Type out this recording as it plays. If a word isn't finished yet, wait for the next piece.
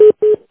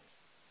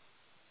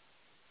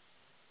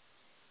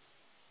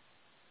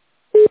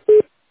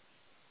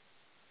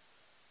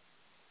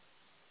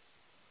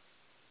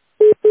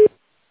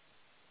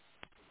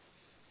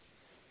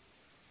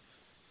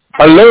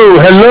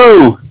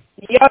Hello.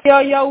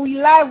 Yo, we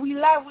live, we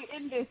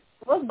in this.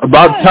 What's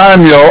About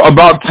time,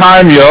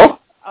 yo.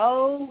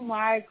 Oh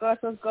my gosh,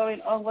 what's going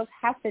on? What's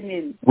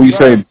happening? What you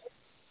saying?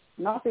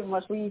 Nothing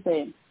much, what are you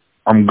saying?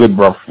 I'm good,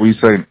 bruv. What you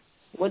saying?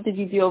 What did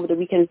you do over the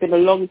weekend? It's been a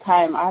long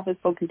time. I haven't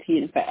spoken to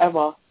you in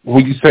forever.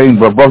 What you saying,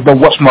 bro? Bro,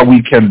 don't watch my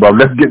weekend, bro.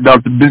 Let's get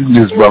down to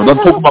business, bro.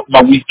 Don't talk about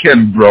my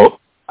weekend, bro.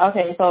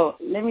 Okay, so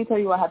let me tell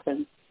you what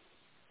happened.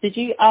 Did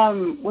you,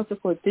 what's it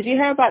called? Did you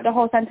hear about the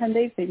whole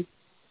Santander thing?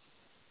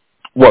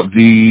 What,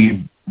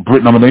 the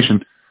Brit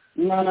nomination?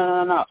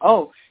 No.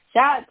 Oh,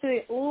 shout out to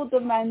all the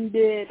men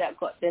there that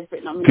got their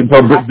Brit nomination.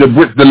 The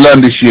Brits, they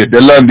learned this year. They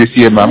learned this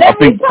year, man. I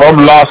think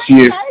from last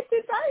year,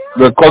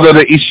 because of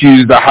the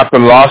issues that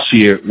happened last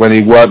year when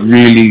they weren't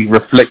really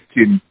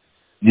reflecting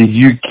the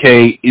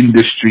UK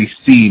industry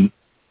scene,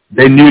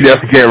 they knew they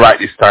had to get it right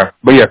this time.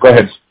 But yeah, go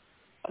ahead.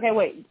 Okay,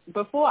 wait.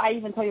 Before I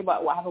even tell you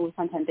about what happened with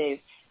Santander,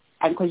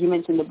 and because you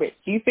mentioned the Brits,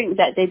 do you think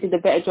that they did a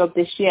better job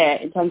this year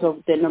in terms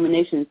of the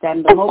nominations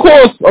than the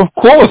Of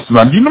course,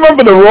 man. Do you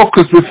remember the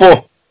Rockers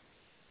before?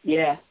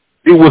 Yeah.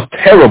 It was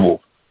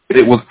terrible.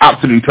 It was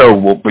absolutely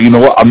terrible. But you know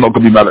what? I'm not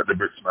going to be mad at the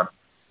Brits, man.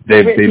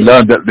 They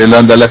learned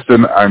their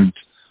lesson and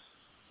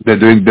they're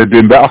doing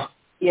better.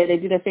 Yeah, they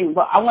did a thing.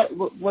 But I want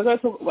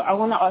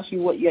to ask you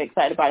what you're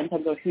excited about in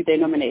terms of who they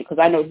nominate, because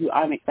I know who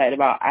I'm excited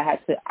about.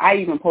 I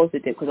even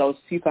posted it because I was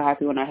super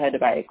happy when I heard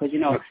about it, because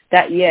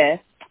that year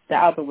the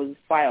album was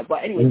fire.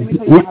 But anyway, let me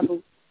tell you what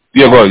happened.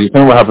 Yeah, go on. You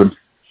tell me what happened.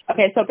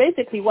 Okay, so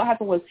basically what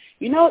happened was,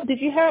 did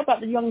you hear about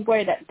the young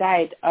boy that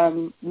died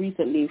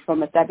recently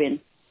from a stabbing?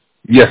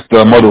 Yes,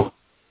 the model.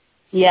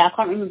 Yeah, I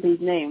can't remember his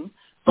name.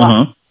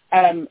 But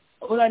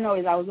all I know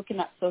is I was looking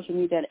at social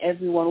media and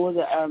everyone, all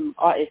the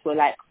artists were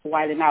like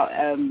wilding out.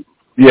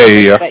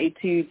 Yeah.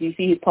 32, do you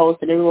see his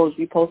post? And everyone was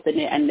reposting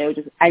it and they were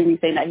just angry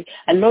saying that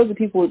and loads of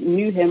people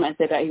knew him and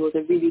said that he was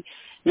a really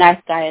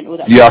nice guy and all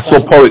that. Yeah, I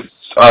saw Poet's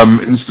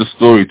Insta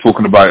story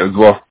talking about it as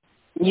well.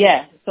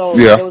 Yeah, so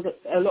there was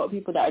a lot of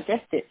people that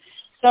addressed it.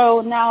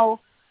 So now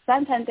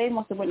Santander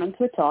must have went on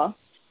Twitter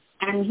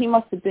and he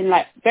must have been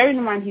like, bearing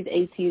in mind he's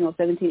 18 or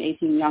 17,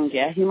 18 young,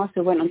 yeah, he must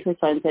have went on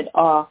Twitter and said,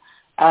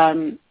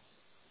 I'm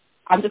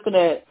just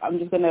gonna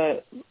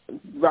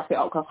wrap it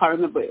up because I can't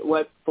remember it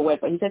word for word,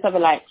 but he said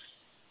something like,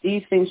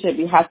 these things should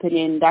be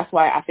happening. That's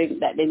why I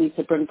think that they need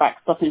to bring back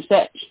stop and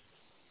search.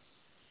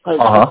 Because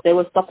if there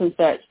was stop and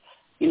search,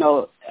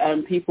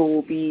 people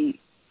will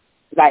be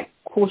like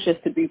cautious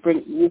to be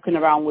walking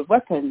around with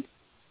weapons.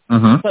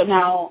 So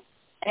now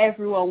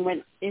everyone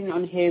went in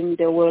on him.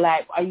 They were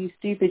like, are you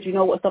stupid? You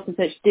know what stop and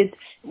search did?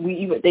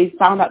 They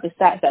found out the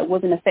stats that it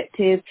wasn't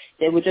effective.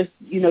 They were just,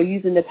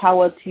 using the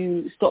power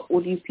to stop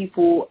all these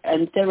people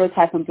and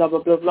stereotype and blah,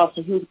 blah, blah, blah.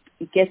 So he was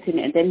getting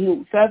it. And then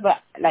he further,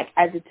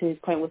 added to his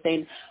point, was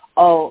saying,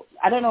 oh,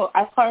 I don't know,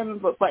 I can't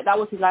remember, but that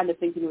was his line of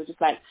thinking. He was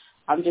just like,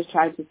 I'm just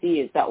trying to see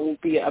if that will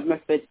be a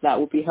method that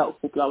will be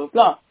helpful, blah, blah,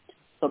 blah.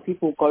 So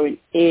people going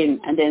in.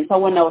 And then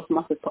someone else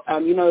must have,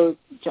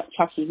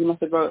 Chucky, he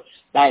must have wrote,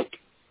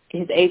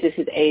 his age is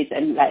his age,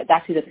 and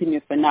that's his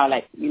opinion for now.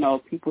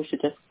 People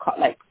should just cut.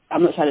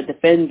 I'm not trying to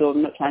defend or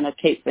I'm not trying to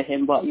cape for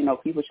him, but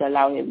people should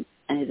allow him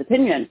and his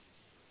opinion.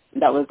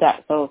 And that was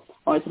that. So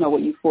I wanted to know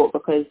what you thought,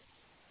 because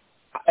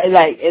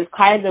it's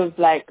kind of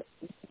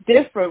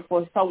different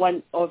for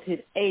someone of his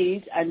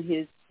age and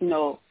his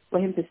for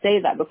him to say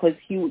that, because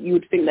you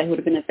would think that he would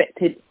have been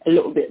affected a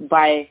little bit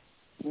by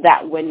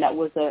that when it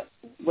was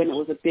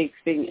a big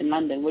thing in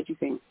London. What do you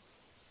think?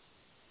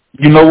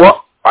 You know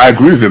what? I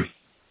agree with him.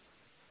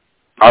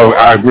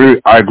 I agree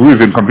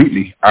with him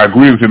completely. I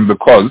agree with him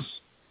because,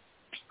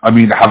 have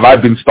I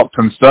been stopped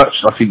and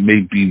searched? I think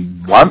maybe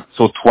once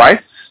or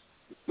twice,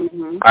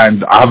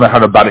 and I haven't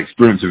had a bad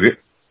experience with it.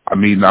 I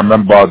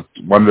remember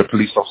one of the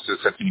police officers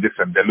said to me,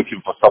 listen, they're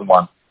looking for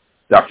someone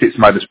that fits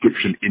my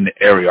description in the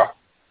area,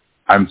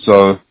 and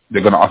so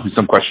they're going to ask me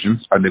some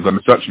questions and they're going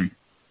to search me.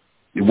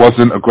 It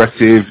wasn't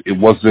aggressive. It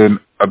wasn't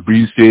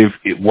abusive.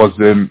 It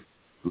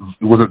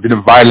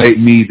didn't violate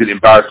me. Didn't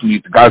embarrass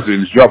me. The guy's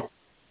doing his job.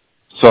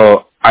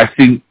 So I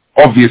think,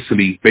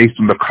 obviously, based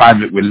on the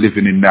climate we're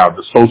living in now,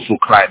 the social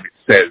climate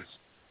says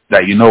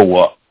that, you know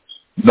what,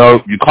 no,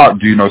 you can't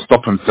do no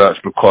stop and search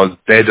because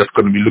they're just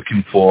going to be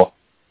looking for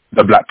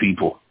the black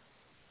people.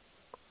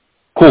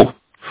 Cool,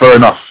 fair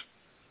enough.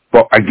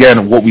 But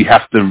again, what we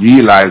have to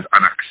realize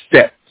and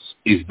accept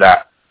is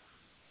that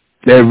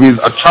there is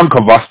a chunk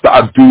of us that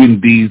are doing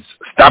these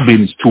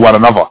stabbings to one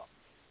another.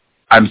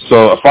 And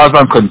so as far as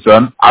I'm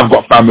concerned, I've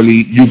got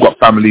family, you've got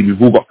family,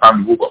 we've all got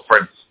family, we've all got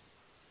friends.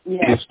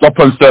 Yeah. If stop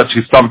and search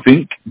is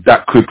something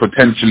that could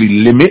potentially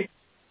limit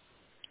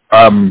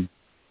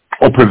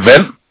or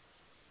prevent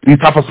these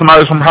type of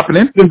scenarios from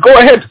happening, then go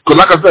ahead. Because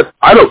like I said,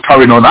 I don't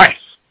carry no knife.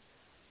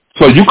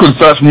 So you can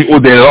search me all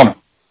day long.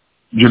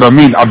 You know what I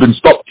mean? I've been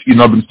stopped,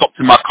 I've been stopped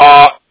in my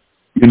car.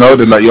 They're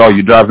like, yo,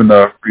 you're driving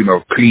a,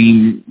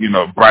 clean,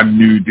 brand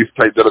new, this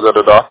place,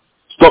 da-da-da-da-da.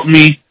 Stop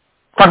me,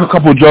 crack a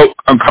couple of jokes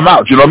and come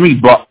out. Do you know what I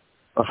mean? But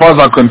as far as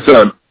I'm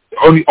concerned, the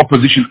only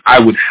opposition I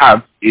would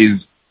have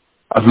is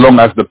as long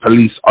as the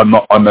police are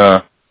not on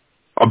a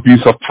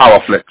abuse of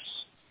power flex,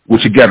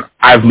 which again,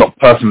 I've not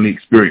personally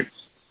experienced.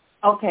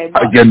 Okay.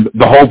 But again,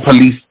 the whole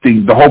police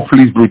thing, the whole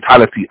police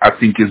brutality, I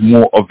think is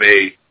more of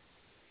a,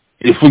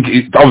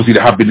 obviously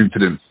there have been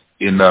incidents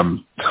in,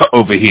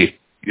 over here,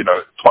 you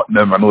know,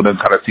 Tottenham and all them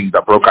kind of things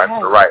that broke out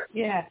into the right.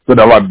 Yeah. So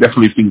there are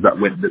definitely things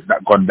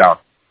that gone down.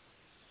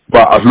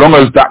 But as long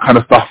as that kind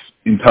of stuff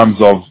in terms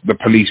of the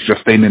police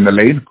just staying in the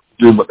lane,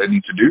 doing what they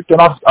need to do, then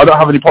I don't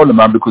have any problem,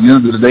 man, because at the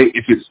end of the day,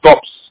 if it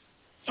stops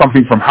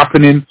something from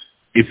happening,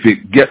 if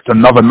it gets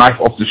another knife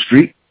off the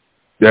street,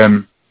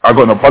 then I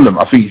got no problem.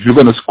 I think if you're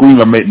going to scream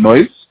and make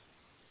noise,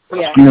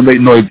 scream and make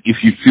noise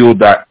if you feel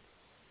that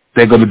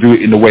they're going to do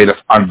it in a way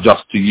that's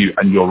unjust to you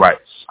and your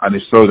rights. And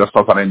if so, that's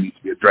something that needs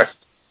to be addressed.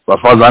 But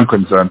as far as I'm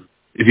concerned,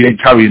 if you ain't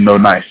carrying no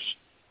knife,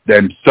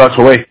 then search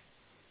away.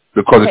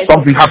 Because if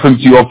something happens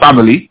to your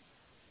family,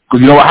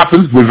 because you know what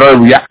happens? We're very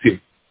reactive.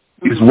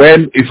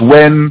 Mm-hmm. It's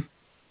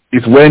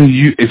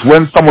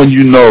when someone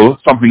you know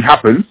something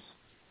happens,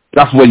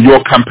 that's when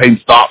your campaign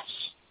starts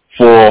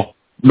for,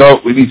 no,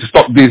 we need to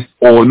stop this,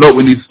 or no,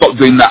 we need to stop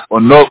doing that,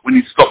 or no, we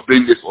need to stop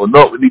doing this, or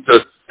no, we need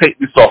to take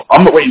this off.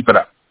 I'm not waiting for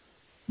that.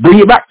 Bring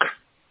it back.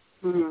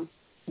 Mm-hmm.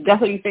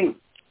 That's what you think?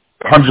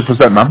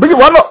 100%, man. Bring it,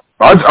 why not?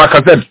 Like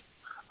I said,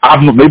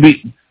 I've not,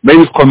 maybe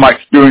it's because my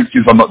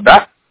experiences are not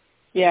that.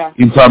 Yeah.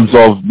 In terms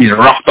of being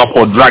roughed up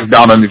or dragged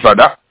down and things like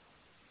that.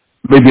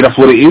 Maybe that's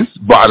what it is,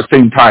 but at the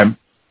same time,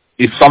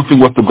 if something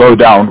was to go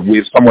down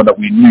with someone that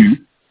we knew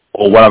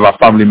or one of our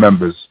family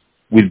members,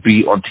 we'd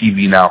be on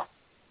TV now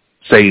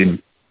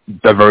saying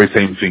the very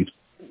same thing.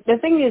 The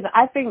thing is,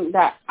 I think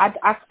that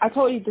I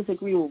totally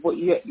disagree with what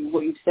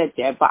you said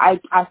there, but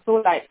I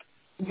feel like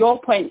your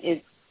point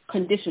is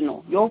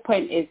conditional. Your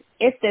point is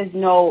if there's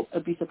no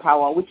abuse of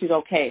power, which is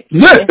okay.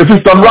 Yeah, if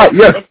it's done right,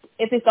 yes.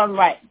 If it's done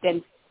right,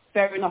 then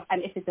fair enough,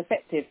 and if it's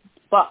effective.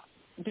 But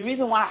the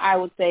reason why I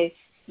would say,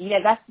 yeah,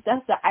 that's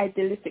the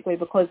idealistic way,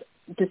 because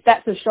the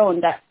stats have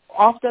shown that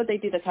after they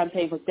did a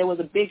campaign, because there was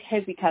a big,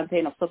 heavy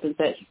campaign of stop and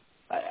search.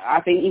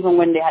 I think even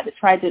when they had the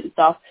Trident and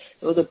stuff,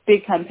 it was a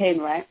big campaign,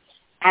 right?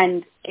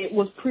 And it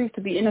was proved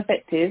to be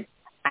ineffective,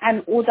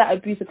 and all that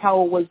abuse of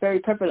power was very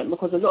prevalent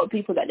because a lot of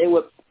people that they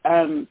were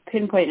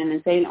pinpointing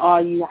and saying, oh,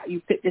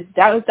 you fit this,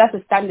 that's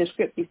a standard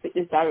script, you fit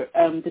this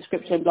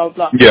description, blah,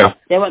 blah. Yeah.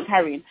 They weren't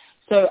carrying.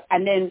 So,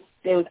 and then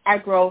there was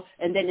aggro,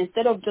 and then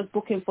instead of just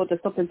booking for the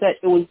stop and search,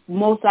 it was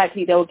most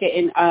likely they were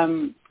getting,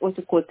 what's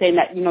it called, saying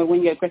that, you know,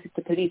 when you're aggressive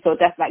to police, so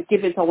that's like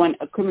giving someone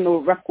a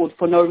criminal record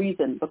for no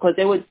reason, because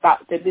they were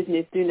about their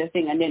business, doing their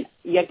thing, and then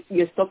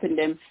you're stopping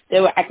them, they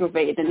were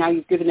aggravated, and now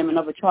you've given them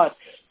another charge.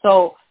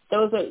 So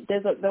there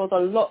was a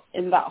lot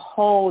in that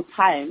whole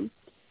time,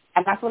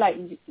 and I feel like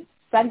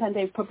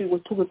Santander probably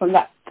was talking from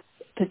that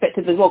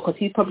perspective as well, because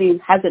he probably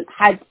hasn't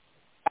had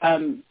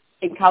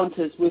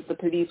encounters with the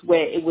police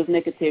where it was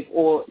negative,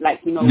 or like,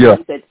 you know, what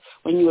you said,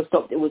 when you were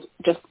stopped, it was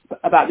just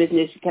about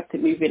business, you kept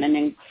it moving, and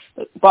then,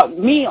 but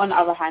me, on the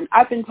other hand,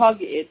 I've been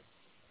targeted,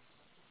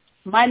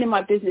 minding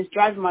my business,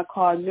 driving my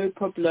car, no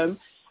problem,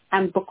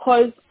 and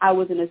because I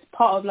was in a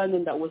part of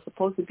London that was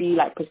supposed to be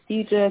like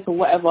prestigious or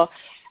whatever,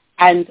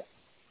 and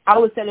I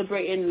was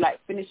celebrating, like,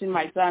 finishing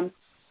my exams,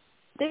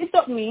 they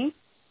stopped me,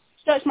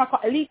 searched my car,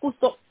 illegal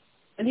search,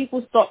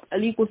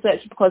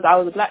 because I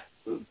was a black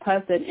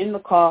person in the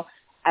car,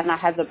 and I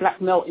had the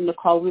black male in the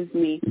car with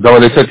me. Is that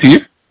what they said to you?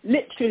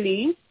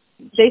 Literally,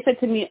 they said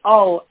to me,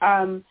 oh,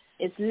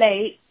 it's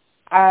late,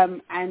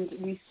 and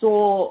we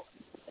saw,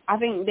 I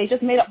think they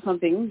just made up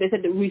something. They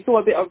said that we saw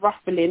a bit of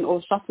ruffling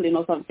or shuffling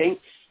or something,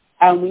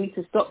 and we need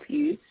to stop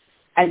you,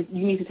 and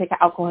you need to take an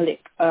alcoholic,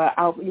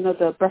 you know,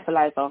 the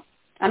breathalyzer.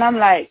 And I'm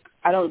like,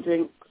 I don't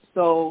drink,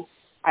 so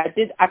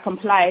I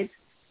complied,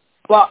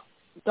 but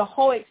the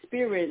whole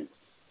experience,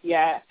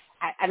 I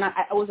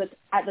was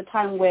at the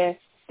time where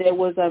there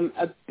was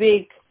a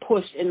big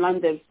push in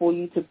London for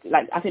you to,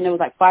 like, I think there was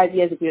like 5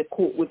 years if you were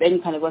caught with any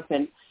kind of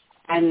weapon,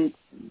 and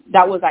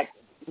that was like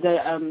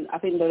I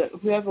think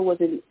whoever was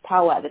in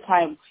power at the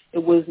time, it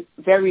was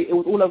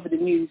all over the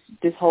news,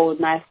 this whole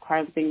knife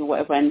crime thing or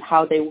whatever, and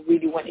how they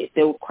really wanted,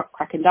 they were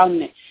cracking down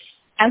on it.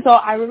 And so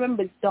I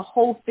remember the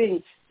whole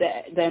thing,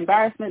 the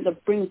embarrassment, the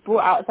being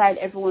brought outside,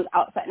 everyone's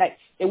outside, like,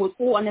 it was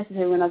all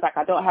unnecessary when I was like,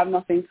 I don't have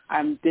nothing,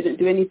 I didn't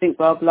do anything,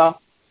 blah, blah.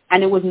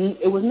 And it was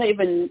not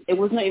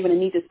even a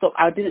needed stop.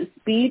 I didn't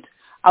speed.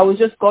 I was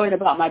just going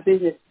about my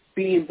business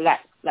being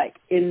black, like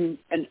in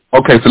an.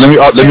 Okay, so let me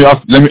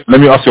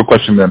ask you a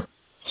question then.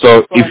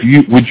 So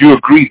would you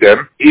agree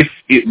then, if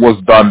it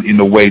was done in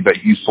a way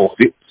that you saw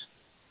fit,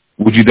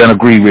 would you then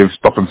agree with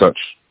stop and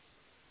search?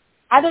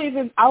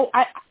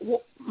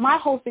 My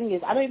whole thing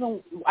is, I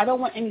don't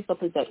want any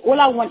stop and search. All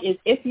I want is,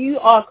 if you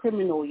are a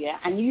criminal,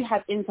 and you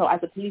have intel as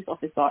a police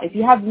officer, if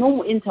you have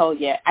normal intel,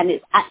 and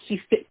it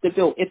actually fits the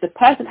bill, if the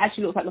person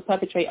actually looks like the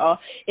perpetrator,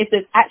 if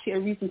there's actually a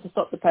reason to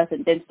stop the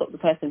person, then stop the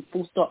person,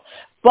 full stop.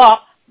 But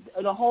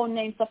the whole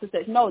name stop and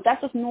search, no,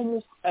 that's just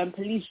normal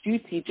police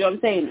duty. Do you know what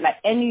I'm saying? Like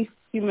any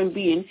human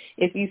being,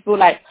 if you feel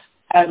like,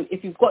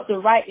 if you've got the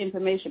right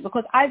information,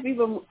 because I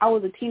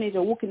was a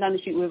teenager walking down the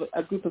street with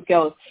a group of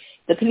girls,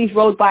 the police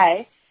rode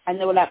by, and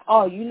they were like,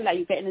 oh, you look like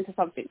you're getting into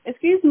something.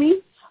 Excuse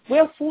me,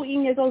 we're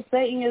 14 years old,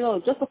 13 years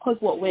old, just because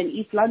we're in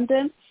East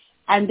London,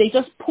 and they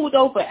just pulled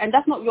over, and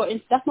that's not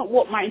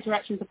what my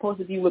interaction is supposed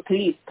to be with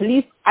police.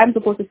 Police, I'm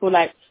supposed to feel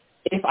like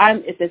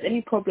if there's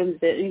any problems,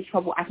 if there's any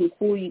trouble, I can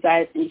call you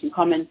guys and you can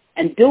come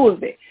and deal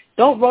with it.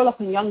 Don't roll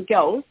up on young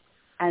girls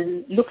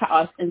and look at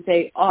us and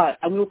say, oh,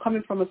 and we were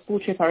coming from a school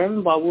trip. I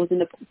remember we was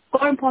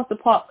going past the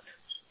park,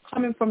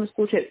 coming from a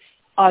school trip.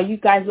 You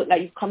guys look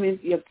like you've come in,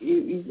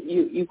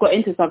 you got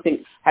into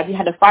something. Have you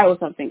had a fight or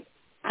something?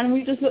 And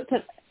we just looked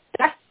at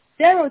that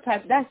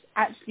stereotype. That's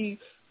actually,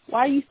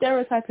 why are you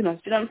stereotyping us?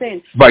 Do you know what I'm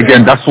saying? But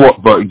again,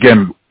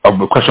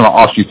 the question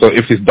I asked you, so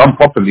if it's done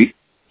properly,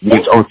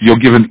 which obviously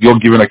you're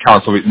giving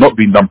account of it not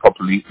being done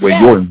properly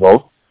where you're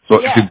involved. So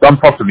if it's done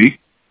properly,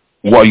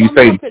 what are you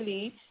saying?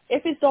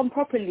 If it's done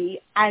properly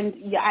and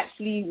you're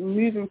actually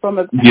moving from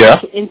a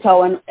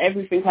intel and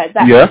everything like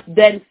that,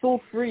 then feel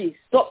free,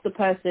 stop the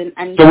person.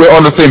 And so we're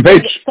on the same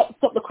page.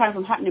 Stop the crime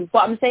from happening.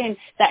 But I'm saying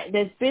that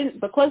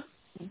because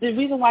the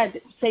reason why I'm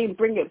saying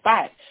bring it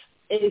back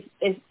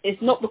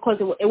it's not because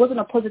it wasn't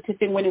a positive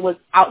thing when it was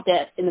out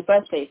there in the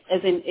first place.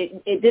 As in,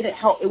 it didn't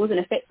help. It wasn't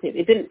effective.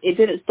 It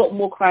didn't stop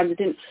more crimes. It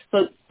didn't.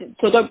 So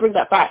don't bring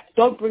that back.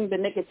 Don't bring the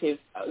negative,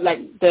 like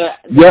the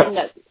thing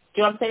that. Do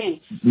you know what I'm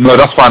saying? No,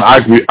 that's fine. I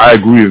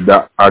agree with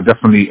that. I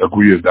definitely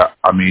agree with that.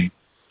 I mean,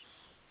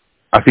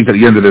 I think at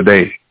the end of the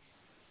day,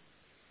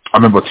 I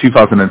remember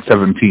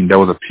 2017. There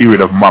was a period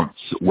of months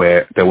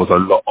where there was a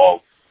lot of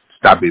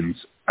stabbings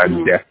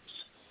and deaths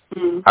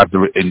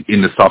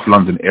in the South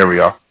London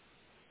area.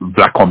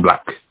 Black on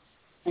black.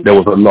 Okay. There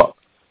was a lot.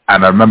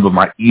 And I remember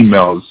my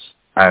emails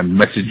and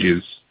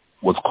messages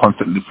was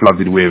constantly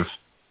flooded with,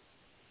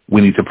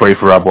 we need to pray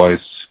for our boys.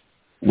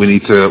 We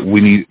need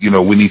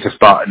to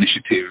start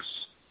initiatives.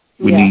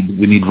 We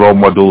need role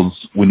models.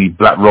 We need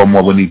black role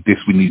models. We need this.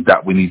 We need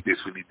that. We need this.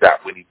 We need that.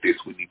 We need this.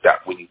 We need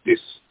that. We need this.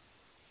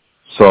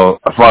 So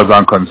as far as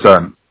I'm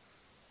concerned,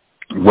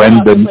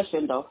 when the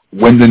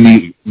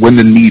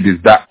need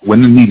is that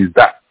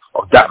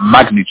of that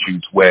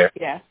magnitude, where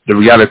the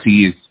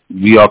reality is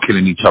we are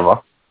killing each other,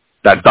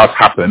 that does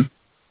happen,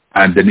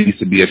 and there needs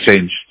to be a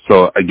change.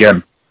 So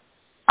again,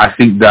 I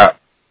think that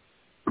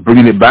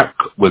bringing it back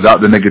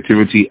without the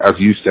negativity, as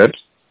you said,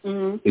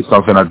 is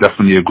something I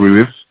definitely agree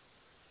with.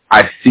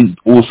 I think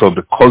also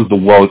because the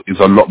world is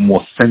a lot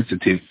more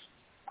sensitive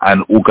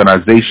and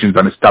organizations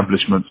and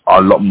establishments are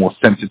a lot more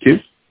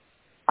sensitive,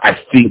 I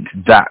think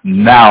that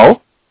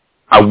now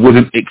I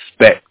wouldn't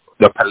expect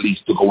the police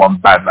to go on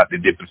bad like they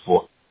did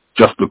before.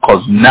 Just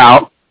because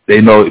now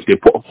they know if they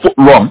put a foot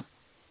wrong,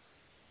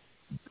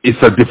 it's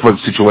a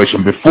different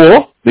situation.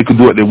 Before, they could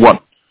do what they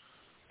want.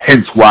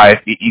 Hence why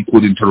it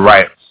equaled into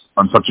riots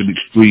on such an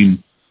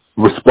extreme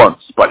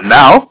response. But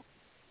now,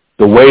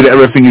 the way that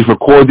everything is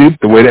recorded,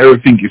 the way that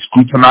everything is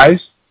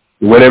scrutinized,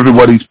 the way that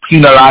everybody's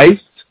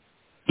penalized,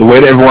 the way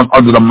that everyone's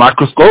under the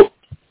microscope,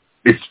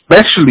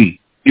 especially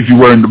if you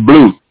were in the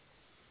blue,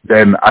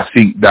 then I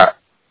think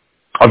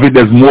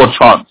there's more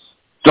chance,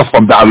 just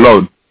from that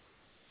alone,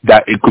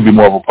 that it could be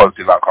more of a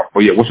positive outcome.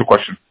 But yeah, what's your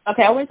question?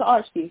 Okay, I wanted to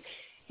ask you,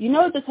 you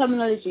know the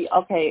terminology,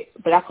 okay,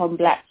 black on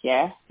black,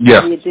 yeah?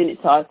 Yeah. We're doing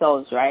it to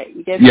ourselves, right?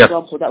 You gave an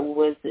example that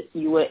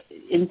you were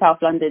in South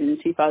London in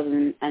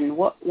 2000, and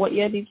what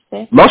year did you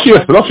say? Last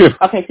year.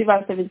 Okay,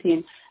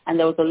 2017, and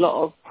there was a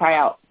lot of cry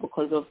out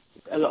because of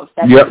a lot of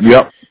stabbing.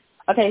 Yeah.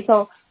 Okay,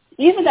 so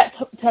even that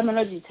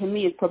terminology to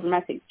me is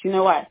problematic. Do you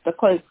know why?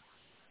 Because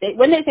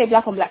when they say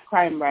black on black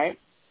crime, right,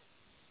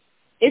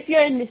 if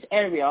you're in this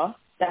area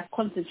that's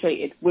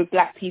concentrated with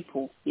black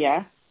people,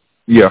 yeah?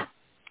 Yeah.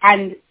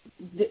 And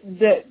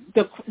the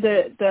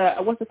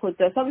what's it called?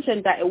 The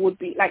assumption that it would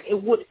be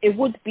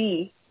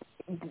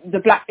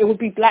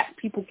black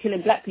people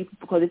killing black people,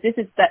 because if this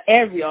is the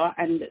area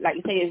and like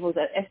you say it was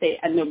an estate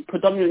and then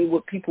predominantly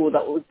with people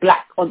that was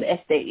black on the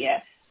estate,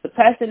 yeah. The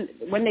person,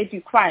 when they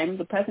do crime,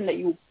 the person that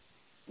you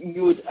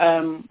would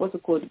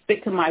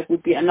victimize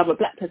would be another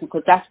black person,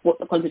 because that's what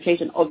the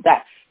concentration of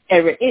that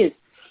area is.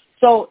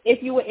 So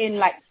if you were in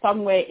like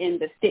somewhere in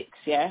the sticks,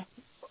 yeah,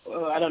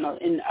 or I don't know,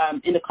 in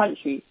the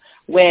country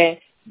where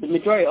the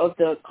majority of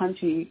the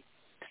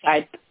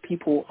countryside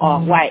people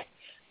are white,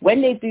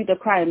 when they do the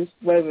crimes,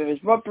 whether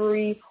it's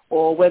robbery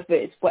or whether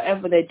it's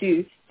whatever they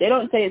do, they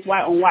don't say it's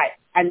white on white,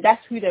 and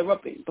that's who they're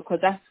robbing, because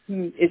that's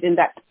who is in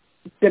that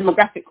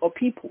demographic of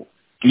people.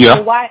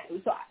 Yeah.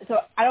 So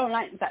I don't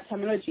like that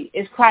terminology.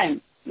 It's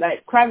crime.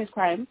 Like, crime is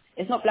crime.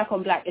 It's not black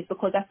on black. It's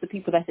because that's the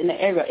people that's in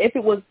the area. If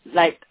it was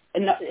like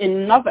in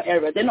another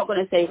area, they're not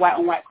going to say white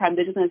on white crime.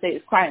 They're just going to say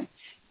it's crime.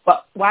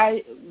 But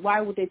why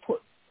would they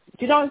put?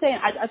 Do you know what I'm saying?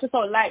 I just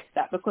don't like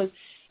that, because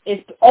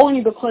it's only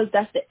because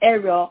that's the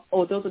area,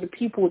 or those are the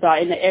people that are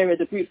in the area,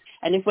 the group.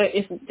 And if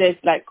there's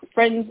like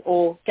friends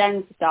or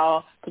gangs that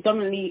are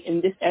predominantly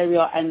in this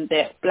area and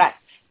they're black,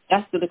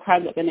 that's the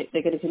crime that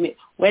they're going to commit.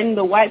 When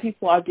the white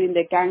people are doing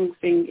their gang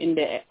thing in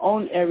their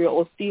own area,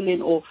 or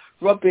stealing or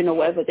robbing or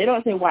whatever, they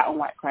don't say white on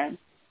white crime.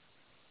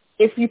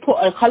 If you put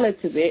a colour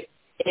to it,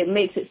 it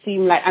makes it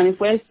seem like, and if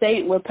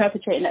we're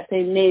perpetrating that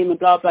same name and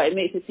blah blah, it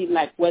makes it seem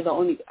like we're the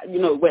only,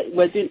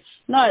 we're doing.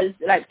 No, it's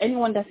like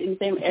anyone that's in the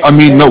same area. I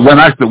mean, no, when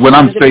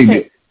I'm saying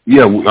it,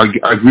 yeah,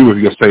 I agree with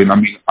what you're saying. I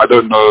mean, I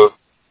don't know.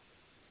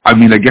 I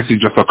mean, I guess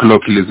it's just a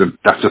colloquialism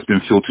that's just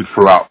been filtered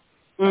throughout.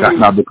 That's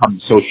now become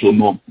the social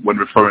norm when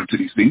referring to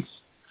these things.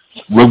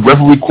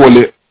 Whether we call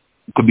it,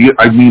 could be.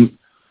 I mean,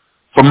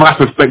 from my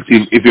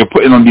perspective, if you're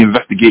putting on the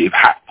investigative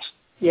hat,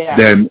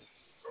 then.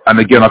 And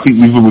again, I think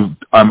even with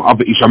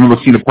other issues, I remember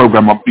seeing a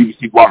program on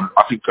BBC One.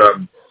 I think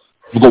I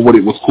forgot what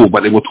it was called,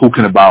 but they were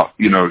talking about,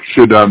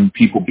 should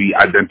people be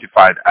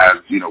identified as,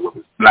 whether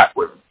it's black,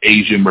 whether it's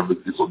Asian, whether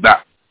it's this or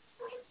that.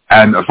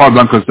 And as far as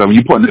I'm concerned, when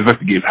you put an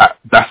investigative hat,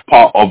 that's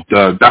part of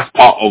it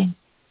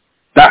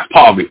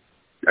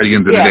at the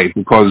end of the day,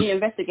 because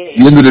at the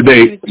end of the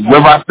day,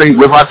 whether I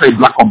say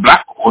black on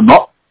black or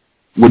not,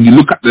 when you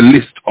look at the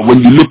list or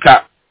when you look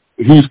at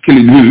who's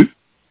killing who.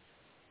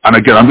 And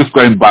again, I'm just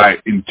going by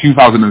in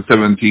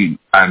 2017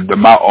 and the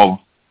amount of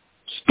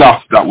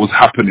stuff that was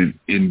happening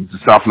in the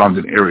South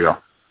London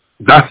area.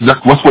 That's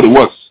what it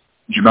was.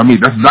 Do you know what I mean?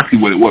 That's exactly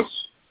what it was.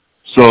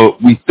 So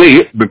we say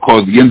it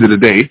because at the end of the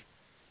day,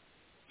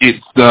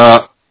 it's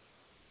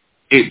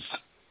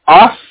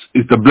us,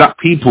 it's the black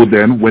people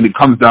then, when it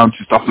comes down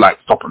to stuff like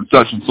stop and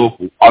search and so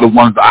forth, are the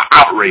ones that are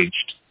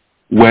outraged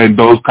when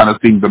those kind of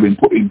things have been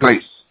put in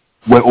place,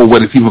 or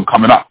when it's even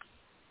coming up.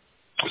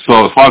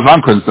 So as far as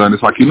I'm concerned,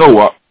 it's like, you know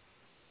what?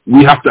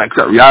 We have to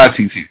accept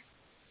realities here.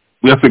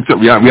 We have to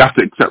accept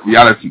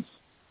realities.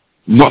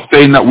 I'm not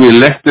saying that we're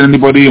less than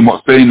anybody. I'm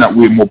not saying that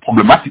we're more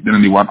problematic than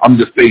anyone. I'm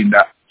just saying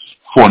that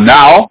for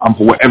now and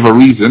for whatever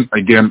reason,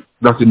 again,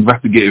 that's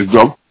investigative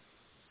job.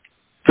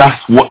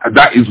 That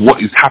is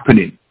what is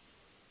happening.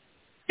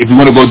 If you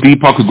want to go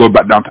deeper, I could go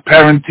back down to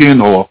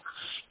parenting or,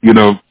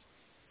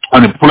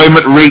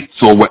 unemployment rates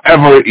or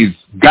whatever it is,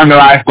 gang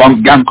life,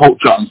 gang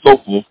culture and so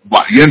forth.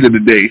 But at the end of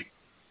the day,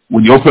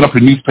 when you open up a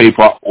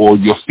newspaper or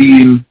you're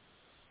seeing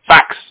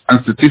facts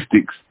and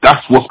statistics,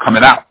 that's what's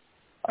coming out.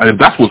 And if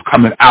that's what's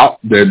coming out,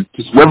 then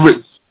just whether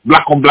it's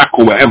black on black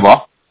or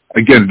whatever,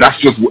 again, that's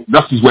just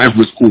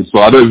whatever it's called. So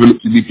I don't even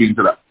look too deep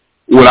into that.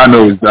 All I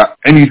know is that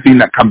anything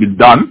that can be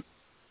done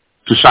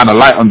to shine a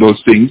light on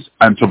those things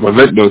and to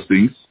prevent those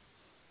things,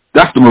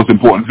 that's the most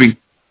important thing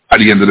at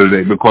the end of the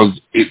day, because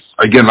it's,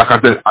 again, like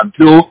I said,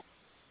 until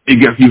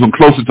it gets even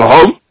closer to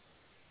home,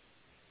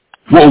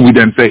 what will we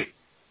then say?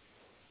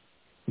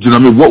 Do you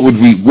know what I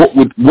mean?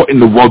 What in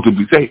the world would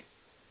we say?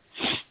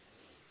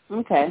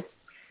 Okay,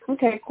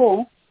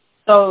 cool.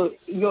 So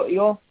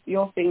your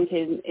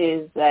thinking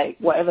is like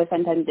whatever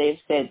Santan Dave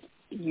said,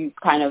 you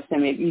kind of say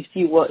maybe you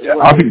see what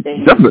I think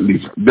saying.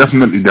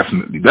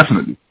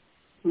 definitely.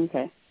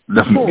 Okay.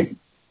 Definitely. Cool.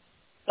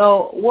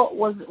 So what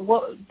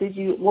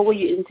were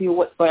you into?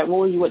 What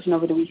were you watching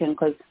over the weekend?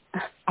 Because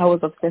I was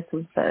obsessed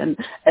with a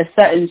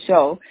certain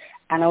show,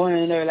 and I want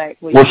to know like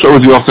what show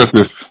was you obsessed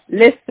with?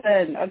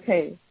 Listen,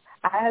 okay.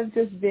 I have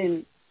just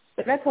been,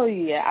 but I tell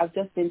you, I've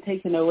just been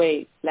taken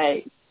away,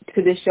 like,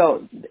 to this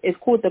show. It's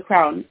called The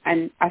Crown,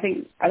 and I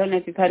don't know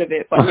if you've heard of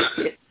it, but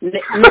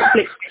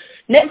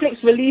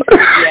Netflix released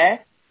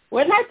it,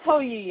 When I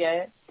tell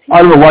you,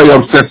 I don't know why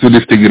you're obsessed with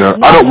this thing,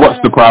 I don't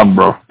watch The Crown,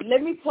 bro.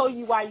 Let me tell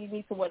you why you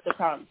need to watch The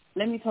Crown.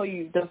 Let me tell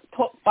you the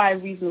top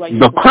 5 reasons why you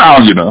The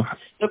Crown,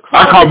 The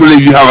Crown. I can't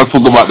believe you haven't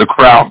talked about The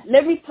Crown.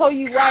 Let me tell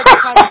you why The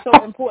Crown is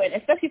so important,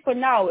 especially for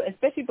now,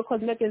 especially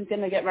because Meghan's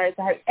going to get married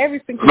to Harry.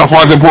 Everything. That's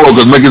why it's important,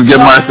 because Meghan's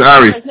getting married to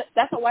Harry.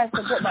 That's not why it's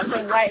important, but I'm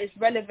saying why it's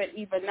relevant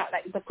even now.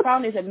 Like, The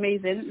Crown is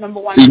amazing,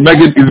 number one. Is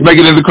Meghan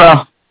in The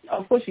Crown?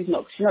 Of course she's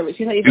not. She's not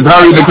even. Is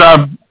Harry in The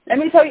Crown? Let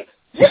me tell you.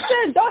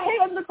 Listen, don't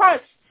hate on The Crown.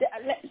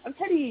 I'm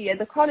telling you,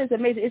 The Crown is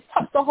amazing. It's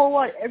touched the whole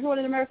world. Everyone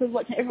in America is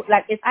watching.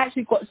 It's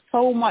actually got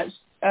so much,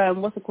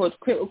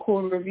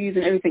 critical reviews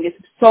and everything. It's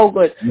so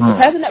good. The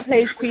person that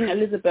plays Queen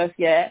Elizabeth,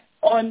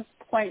 on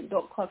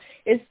point.com.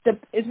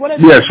 It's one of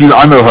the...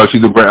 I know her.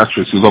 She's a great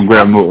actress. She was on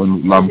Graham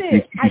Norton. I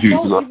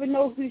don't even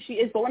know who she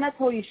is, but when I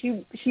told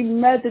you, she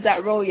murdered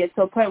that role,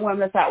 to a point where I'm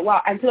just like,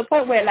 wow. And to the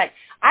point where,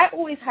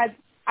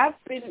 I've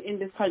been in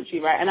this country,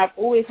 right, and I've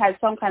always had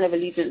some kind of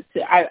allegiance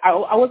to...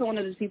 I wasn't one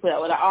of those people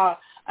that were like,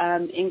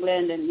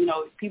 England, and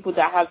people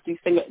that have this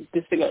thing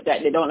that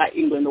they don't like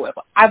England or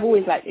whatever. I've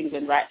always liked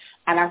England, right?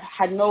 And I've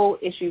had no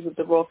issues with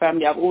the royal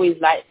family. I've always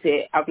liked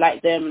it. I've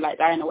liked them, like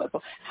Diana or whatever.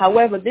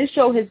 However, this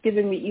show has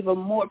given me even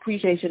more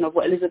appreciation of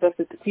what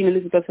Queen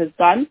Elizabeth has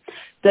done.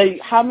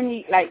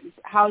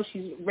 How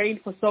she's reigned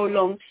for so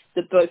long.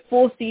 The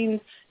 4 scenes.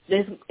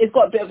 It's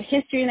got a bit of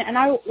history in it. And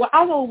as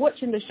I was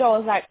watching the show, I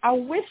was like, I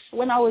wish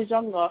when I was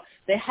younger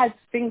they had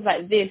things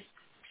like this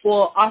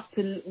for us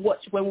to watch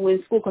when we were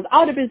in school, because I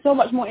would have been so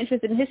much more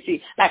interested in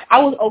history. Like, I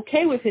was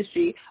okay with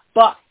history,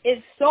 but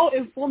it's so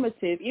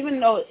informative, even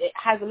though it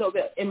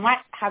might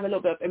have a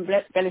little bit of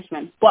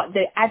embellishment, but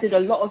they added a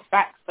lot of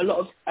facts, a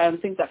lot of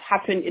things that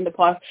happened in the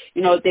past.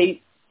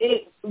 They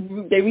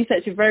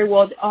researched it very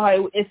well.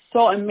 It's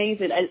so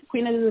amazing. And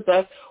Queen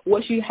Elizabeth,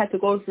 what she had to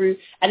go through,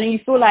 and then you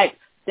feel like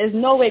there's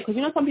no way, because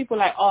you know some people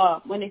like,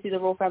 when they see the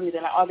royal family,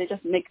 they're like,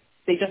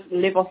 they just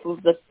live off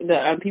of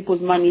the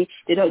people's money.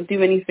 They don't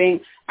do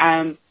anything.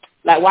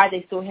 Like, why are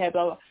they still here?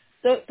 Blah blah.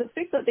 So the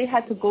things that they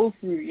had to go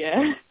through,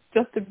 yeah,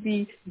 just to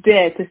be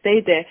there, to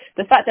stay there.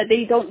 The fact that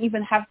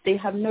they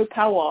have no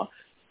power.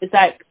 It's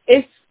like,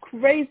 it's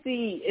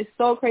crazy. It's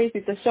so crazy.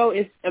 The show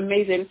is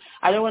amazing.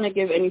 I don't want to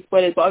give any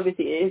spoilers, but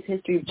obviously it is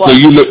history. But so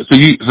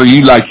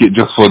you like it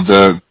just for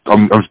the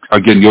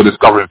again, you're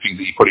discovering things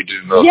that you probably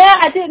didn't know. Yeah,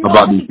 I didn't know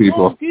about these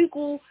people.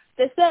 Google.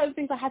 There's certain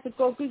things I had to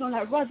go Google.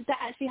 I'm like, did that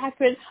actually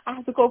happen? I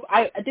had to go.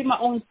 I did my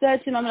own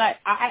searching. I'm like,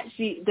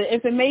 the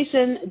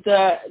information,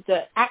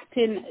 the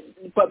acting,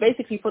 but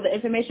basically for the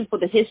information, for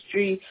the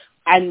history,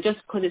 and just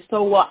because it's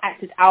so well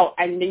acted out,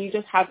 and then you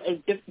just have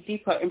a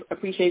deeper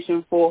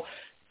appreciation for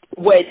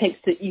what it takes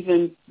to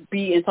even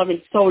be in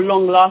something so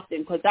long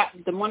lasting, because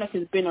the monarch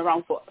has been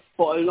around for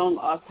a long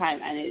ass time,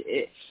 and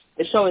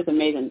the show is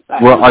amazing.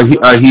 Like, well, I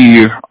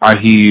hear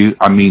you.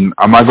 I mean,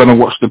 am I going to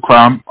watch The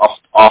Crown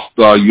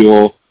after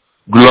your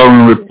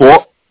glowing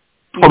report?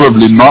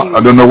 Probably not. I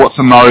don't know what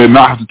scenario. It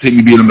might have to take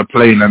me being on the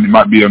plane, and it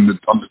might be on the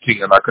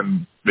thing, and I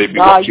can maybe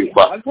watch it.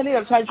 But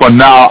for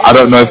now, I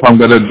don't know if I'm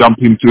going to jump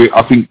into it.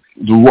 I think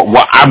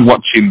what I'm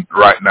watching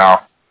right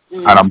now,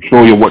 and I'm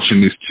sure you're watching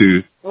this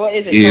too, what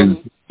is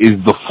it? Is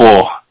The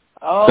Four.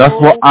 Oh. That's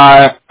what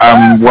I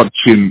am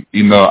watching.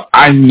 You know,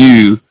 I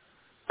knew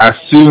as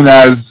soon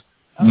as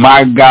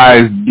my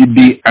guys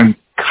Diddy and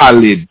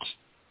Khalid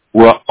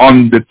were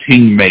on the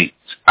teammates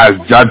as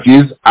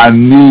judges, I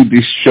knew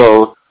this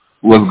show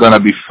was gonna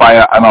be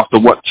fire. And after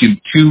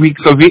watching 2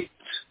 weeks of it,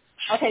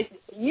 okay,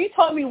 you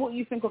told me what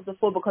you think of The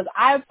Four, because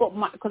I've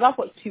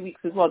watched 2 weeks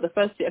as well. The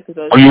first 2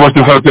 episodes. Oh, you watched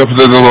the first 2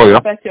 episodes as well, yeah?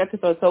 The first 2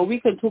 episodes, so we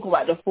can talk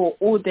about The Four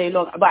all day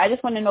long. But I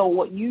just want to know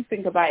what you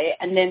think about it,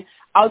 and then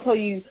I'll tell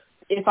you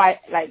if I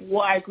like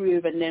what I agree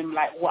with, and then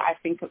like what I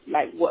think of,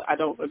 like what I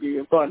don't agree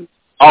with. Go on.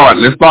 All right,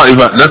 let's start with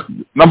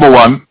that. Number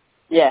one.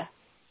 Yeah.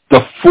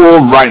 The Four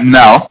right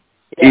now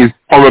is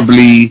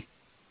probably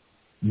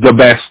the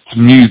best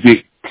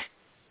music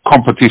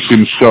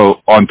competition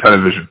show on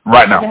television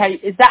right now.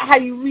 Is that how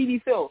you really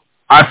feel?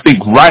 I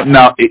think right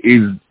now it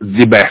is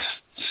the best.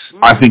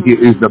 I think it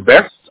is the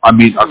best. I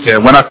mean, okay,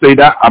 when I say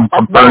that, I'm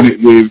comparing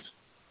it with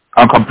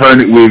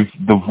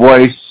The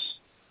Voice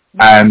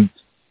and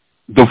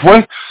The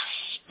Voice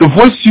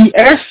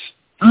US.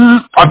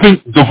 I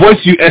think The Voice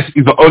US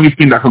is the only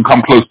thing that can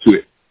come close to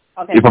it.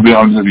 Okay. If I'm being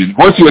honest with you, The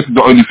Voice US is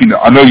the only thing that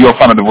I know you're a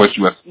fan of The Voice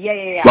US.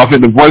 Yeah. So I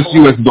think The Voice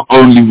US is the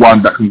only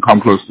one that can come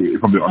close to it.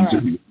 If I'm being honest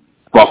with you,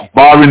 but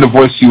barring The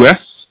Voice US,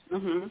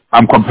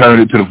 I'm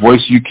comparing it to The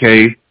Voice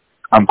UK.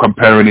 I'm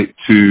comparing it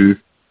to,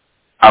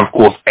 of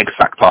course, X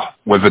Factor,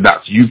 whether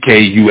that's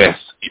UK, US,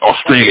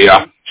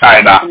 Australia,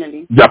 China,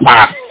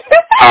 Japan.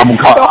 I'm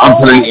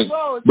telling you,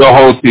 the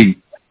whole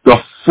thing. The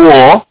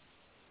Four,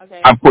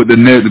 I put they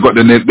put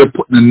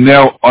the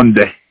nail on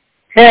the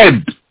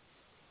head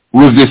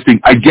with this thing.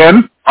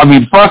 Again, I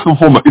mean, first and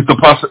foremost, it's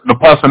the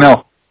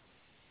personnel.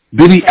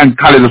 Diddy and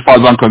Khalid, as far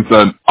as I'm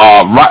concerned,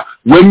 are right.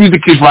 Where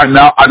music is right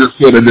now, I just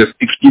feel that they're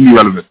extremely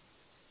relevant.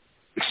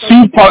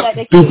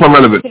 Super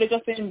relevant. Could have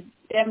just been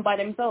them by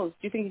themselves.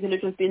 Do you think it could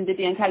have just been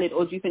Diddy and Khalid,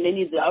 or do you think they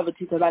need the other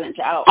two to balance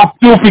it out? I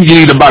still think you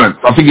need a balance.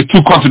 I think it's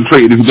too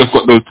concentrated if you just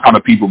got those kind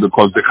of people,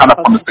 because they're kind of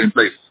from the same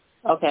place.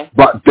 Okay.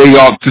 But they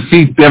are, to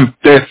see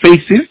their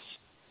faces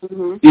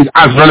is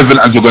as relevant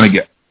as you're going to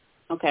get.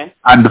 Okay.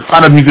 And the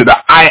fan of music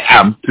that I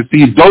am, to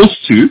see those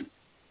two,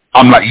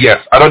 I'm like,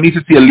 yes. I don't need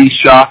to see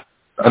Alicia.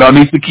 I don't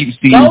need to keep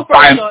seeing. I'm just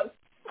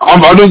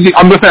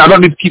saying I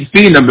don't need to keep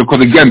seeing them,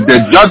 because again,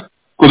 they're judged.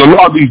 Because a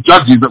lot of these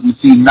judges that we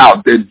see now,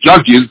 they're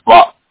judges,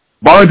 but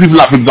barring people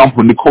like, for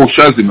example, Nicole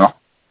Scherzinger,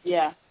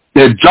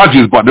 they're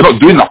judges, but they're not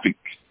doing nothing.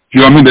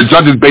 You know what I mean? They're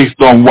judges based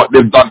on what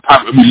they've done.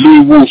 I mean,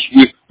 Louis Walsh,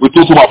 we're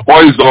talking about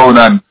Boyzone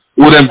and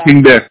all them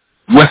things there.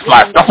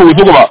 Westlife, that's what we're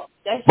talking about.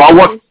 But I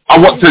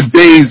want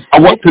today's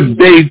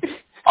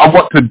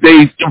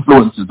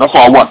influences. That's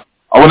what I want.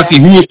 I want to see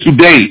who is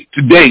today.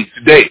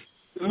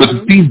 But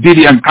to see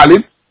Diddy and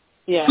Khalid,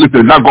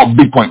 listen, that got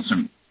big points to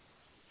me.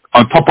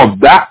 On top of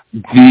that,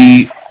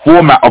 the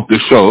format of the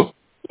show,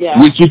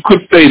 which you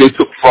could say they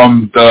took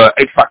from the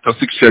X Factor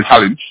 6-Chair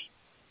Challenge.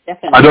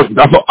 Definitely.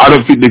 I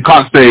don't think they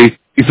can't say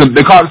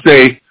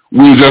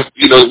we just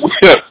we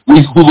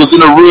was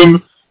in a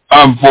room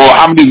for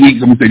how many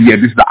weeks and we said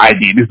this is the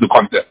idea, this is the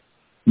concept.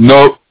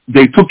 No,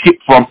 they took it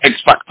from X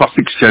Factor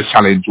 6-Chair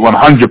Challenge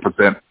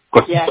 100%,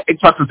 because X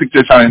Factor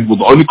 6-Chair Challenge was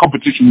the only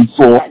competition we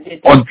saw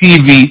on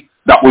TV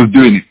that was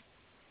doing it.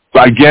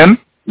 So again,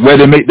 where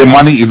they make their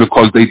money is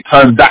because they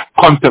turned that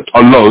concept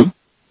alone,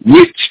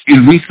 which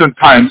in recent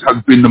times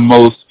has been the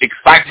most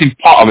exciting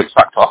part of X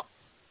Factor.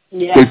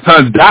 They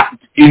turned that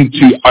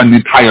into an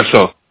entire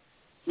show.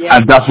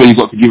 And that's where you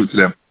got to give it to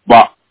them.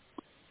 But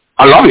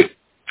I love it.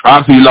 I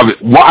absolutely love it.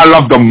 What I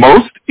love the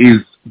most is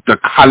the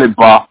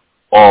caliber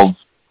of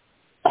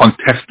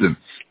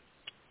contestants.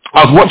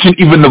 I was watching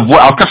even I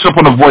was catching up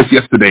on The Voice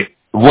yesterday,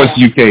 The Voice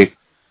UK.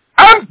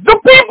 And the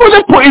people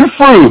they're putting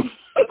through,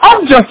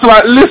 I'm just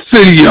like,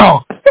 listen,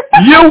 yo.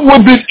 You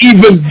wouldn't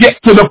even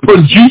get to the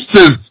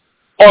producers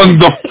on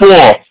the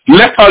floor,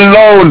 let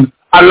alone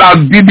allow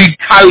Diddy,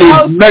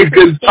 Khaled,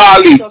 Megan,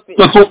 Charlie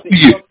to talk to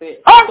you.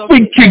 I'm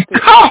thinking,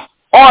 come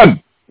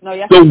on.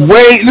 The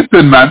way,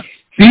 listen, man,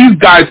 these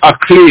guys are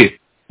clear.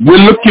 We're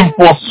looking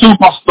for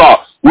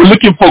superstars. We're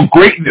looking for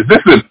greatness.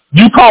 Listen,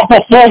 you can't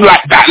perform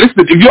like that.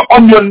 Listen, if you're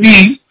on your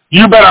knees,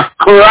 you better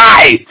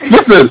cry.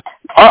 Listen,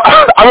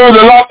 I remember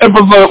the last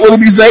episode, what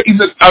did he say? He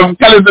said,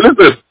 Kelly said,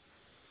 listen,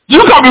 you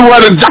can't be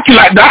wearing a jacket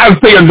like that and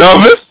say you're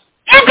nervous.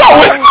 You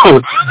can't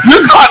do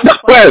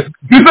it.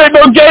 This ain't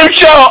no game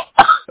show.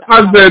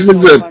 I said,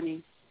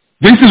 listen,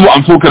 this is what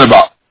I'm talking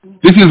about.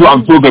 This is what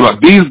I'm talking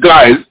about. These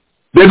guys,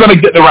 they're going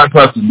to get the right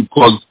person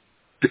because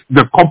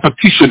the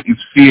competition is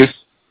fierce.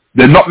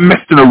 They're not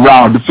messing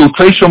around. The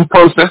filtration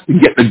process to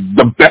get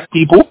the best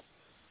people,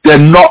 they're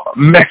not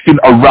messing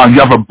around.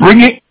 You either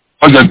bring it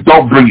or you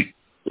don't bring it.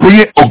 Bring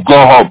it or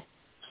go home.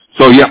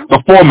 So, yeah,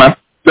 the format,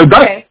 they've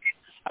done it.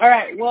 All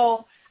right,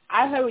 well,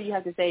 I heard what you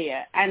had to say,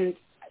 yeah, and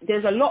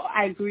there's a lot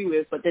I agree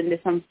with, but then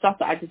there's some stuff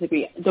that I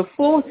disagree. The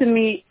Fall, to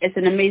me, it's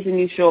an amazing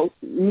new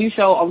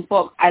show on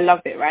Fox. I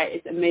love it, right?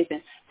 It's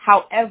amazing.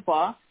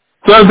 However,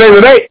 Thursday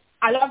with 8.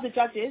 I love the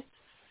judges.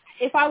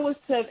 If I was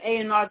to have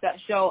A&R that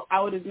show, I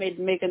would have made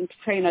Megan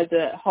Trainor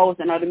the host,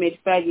 and I would have made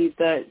Fergie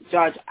the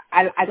judge.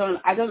 I don't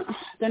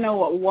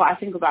know what I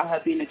think about her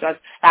being a judge.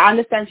 I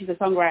understand she's a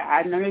songwriter.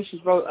 I know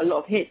she's wrote a lot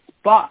of hits,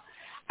 but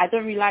I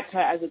don't really like her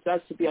as a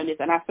judge, to be honest.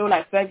 And I feel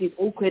like Fergie's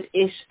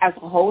awkward-ish as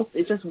a host.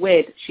 It's just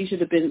weird. She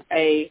should have been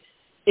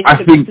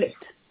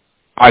flipped.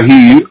 I hear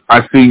you.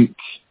 I think,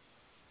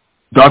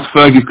 does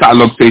Fergie's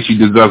catalogue say she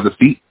deserves a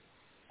seat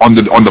on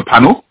the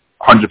panel?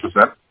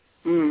 100%.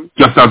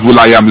 Just as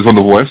will.i.am is on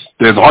The Voice.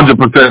 There's 100%.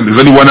 If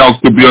anyone else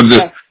could be on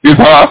this, it's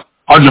her.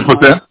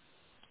 100%.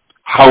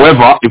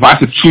 However, if I had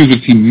to choose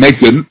between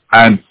Megan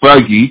and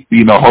Fergie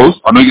being a host,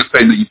 I know you're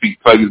saying that you think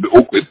Fergie's a bit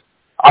awkward.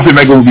 I think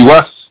Megan would be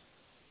worse.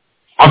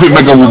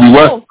 Megan would be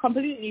worse.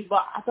 Completely,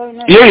 but I don't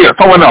know. Yeah,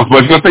 someone else.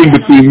 But if you're saying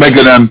between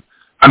Megan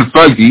and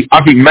Fergie,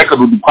 I think Megan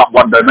would be quite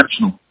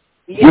one-dimensional.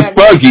 With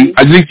Fergie,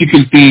 at least you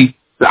can see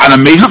the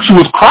animation. Look, she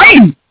was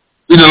crying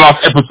in the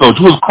last episode.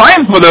 She was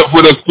crying for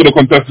the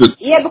contestants.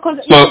 Yeah, because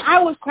I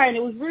was crying.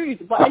 It was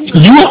rude. But anyway,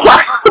 you were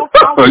crying.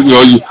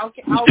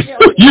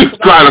 You were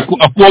crying.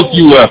 Of course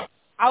you were.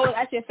 I was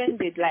actually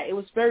offended. Like, it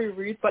was very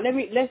rude. But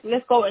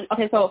let's go.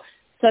 Okay, so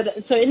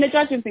in the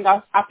judging thing,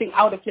 I think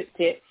I would have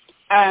flipped it.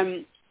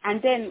 And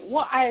then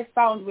what I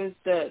found with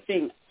the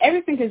thing,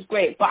 everything is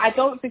great, but I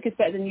don't think it's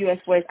better than US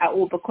Voice at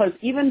all, because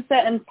even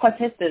certain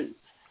contestants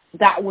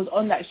that was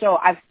on that show,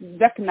 I've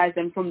recognized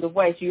them from The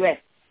Voice US.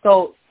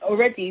 So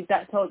already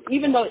that tells,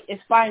 even though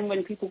it's fine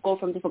when people go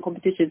from different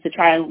competitions to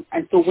try and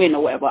still win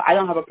or whatever, I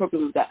don't have a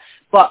problem with that.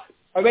 But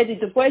already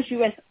The Voice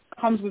US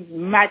comes with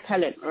mad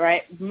talent,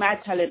 right?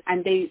 Mad talent,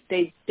 and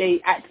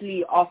they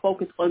actually are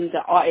focused on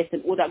the artists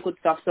and all that good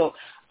stuff. So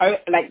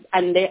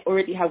and they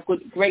already have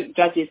great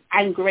judges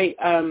and great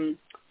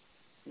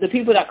the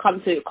people that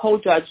come to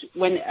co-judge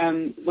when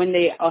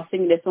they are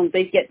singing their songs,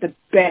 they get the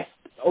best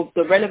of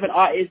the relevant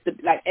artists,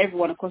 like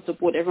everyone across the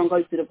board. Everyone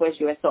goes to The Voice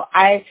US. So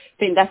I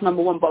think that's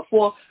number one. But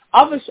for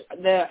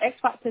the X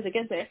Factors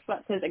against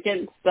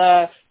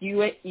the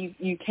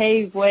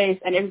UK Voice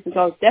and everything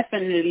else,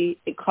 definitely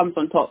it comes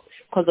on top,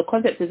 because the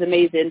concept is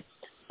amazing.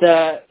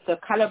 The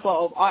caliber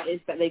of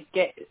artists that they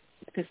get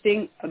to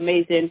sing,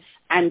 amazing,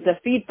 and the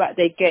feedback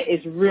they get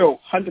is real,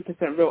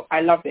 100% real.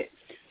 I love it.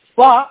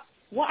 But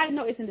what I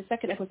noticed in the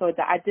second episode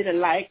that I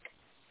didn't like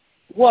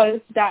was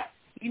that,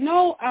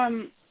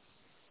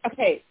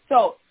 okay,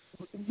 so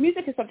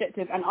music is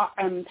subjective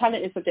and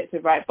talent is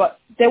subjective, right? But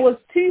there was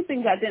two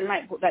things I didn't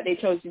like that they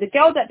chose. The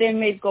girl that they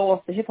made go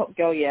off, the hip-hop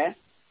girl, yeah?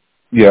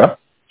 Yeah.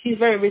 She's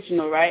very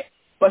original, right?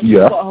 But she's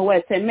got her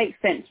words, so it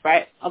makes sense,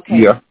 right? Okay.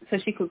 Yeah. So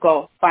she could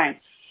go, fine.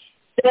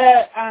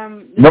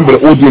 Remember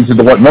the audience is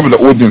the one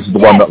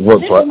that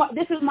works, right?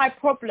 This is my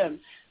problem.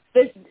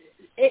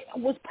 It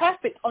was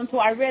perfect until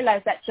I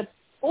realized that the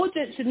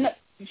audience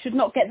should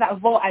not get that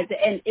vote at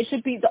the end. It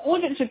should be the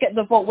audience should get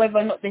the vote whether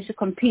or not they should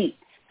compete.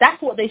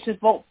 That's what they should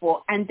vote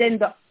for, and then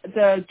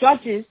the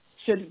judges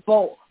should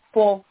vote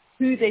for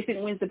who they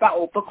think wins the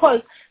battle,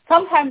 because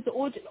sometimes the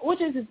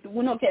audiences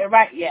will not get it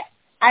right yet.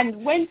 And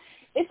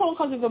if someone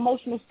comes with an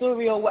emotional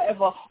story or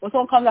whatever, or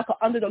someone comes like an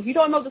underdog, you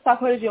don't know the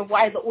psychology of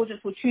why the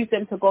audience will choose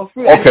them to go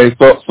through. Okay,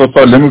 so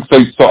let me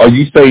say, so are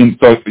you saying,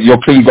 so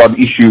you're clearly got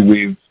an issue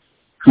with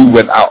who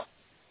went out?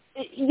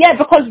 Yeah,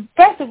 because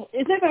first of all,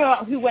 it's never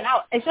about who went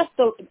out. It's just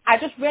I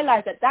just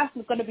realized that that's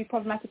going to be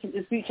problematic in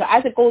the future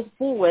as it goes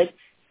forward.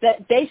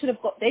 That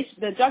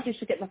the judges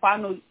should get the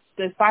final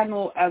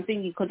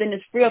thingy, because then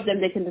there's three of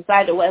them, they can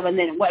decide or whatever, and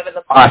then whatever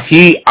the. I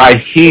hear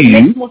you.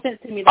 It makes more sense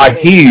to me. I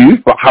hear you,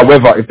 but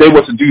however, if they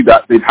were to do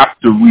that, they'd have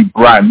to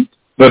rebrand.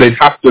 So they'd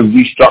have to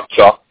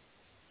restructure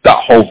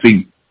that whole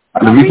thing.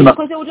 And the reason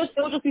because it will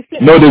just be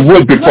flipped. No, they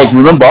would, because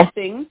remember.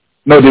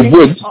 No, they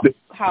would.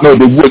 No,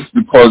 they would,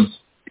 because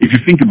if you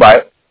think about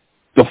it,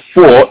 the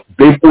four,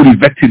 they've already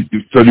vetted.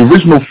 So the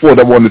original four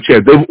that were on the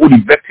chair, they've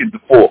already vetted the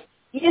four.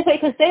 Yeah, so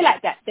it could stay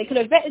like that. They could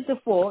have vetted the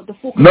four. The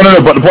four. No.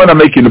 But the point I'm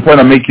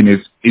making is,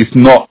 it's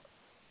not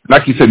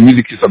like you said.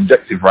 Music is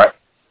subjective, right?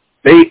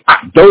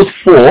 Those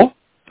four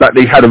that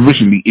they had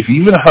originally. If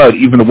you even heard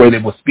even the way they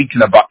were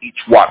speaking about each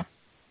one,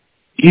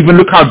 even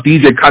look how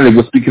DJ Khaled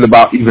was speaking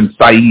about even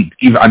Saeed,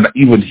 he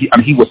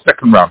was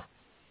second round.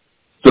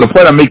 So the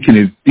point I'm making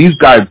is, these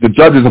guys, the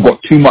judges have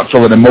got too much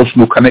of an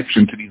emotional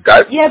connection to these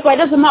guys. Yeah, but it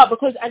doesn't matter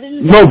because I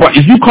didn't. No, but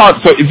if you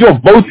can't, so if you're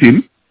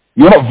voting,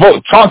 you're not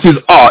voting. Chances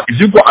are, if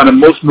you've got an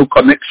emotional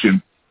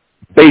connection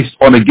based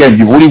on, again,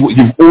 you've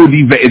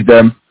already vetted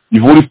them,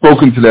 you've already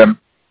spoken to them,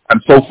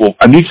 and so forth.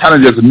 A new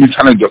challenger is a new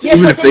challenger. Yeah,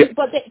 even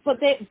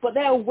but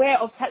they're aware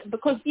of,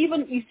 because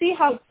even you see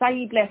how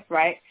Saeed left,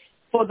 right?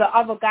 For the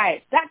other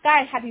guy, that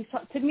guy had his,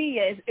 to me,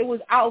 it was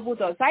out of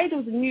order. Saeed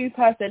was a new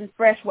person,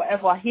 fresh,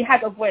 whatever. He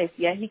had a voice,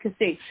 yeah, he could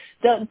sing.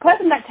 The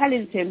person that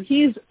challenged him,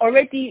 he's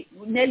already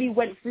nearly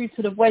went through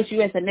to the Voice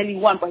US and nearly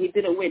won, but he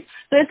didn't win.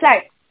 So it's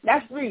like,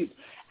 that's rude.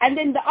 And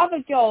then the other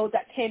girl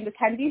that came, the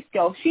Candice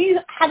girl, she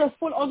had a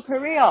full-on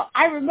career.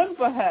 I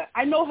remember her.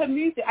 I know her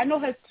music. I know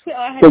her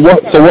Twitter.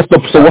 So what's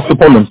the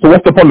problem?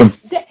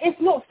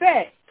 It's not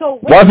fair. So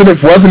why isn't it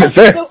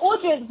fair? The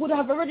audience would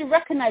have already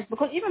recognized,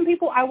 because even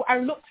people, I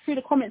looked through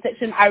the comment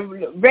section, I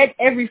read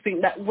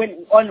everything that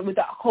went on with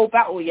that whole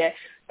battle, yeah.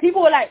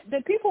 People were like,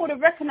 the people would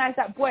have recognized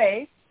that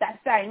boy that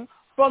sang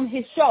from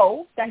his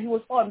show that he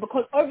was on,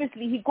 because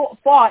obviously he got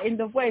far in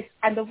The Voice,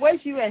 and The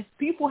Voice US,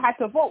 people had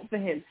to vote for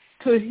him.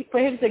 For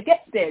him to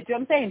get there, do you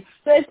know what I'm saying?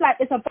 So it's like,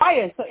 it's a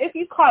bias. So if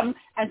you come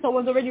and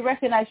someone's already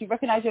recognized you,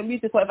 recognize your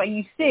music, whatever,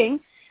 you sing,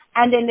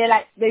 and then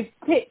they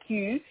pick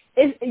you,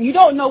 you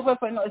don't know whether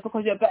or not it's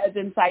because you're better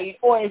than Saeed,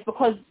 or it's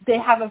because they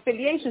have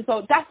affiliation.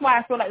 So that's why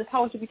I feel like the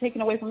power should be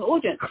taken away from the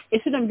audience.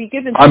 It shouldn't be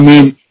given to I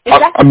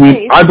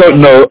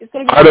don't know.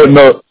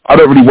 I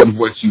don't really watch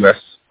Voice US,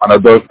 and I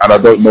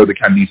don't know the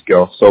Candice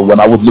girl. So when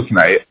I was looking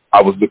at it,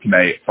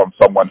 from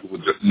someone who was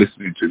just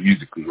listening to it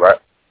musically, right?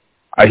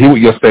 I hear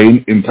what you're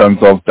saying in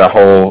terms of the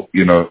whole,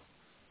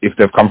 if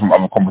they've come from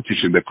other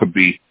competition, they could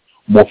be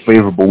more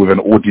favorable with an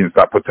audience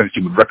that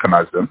potentially would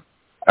recognize them.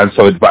 And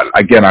so, but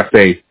again, I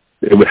say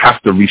they would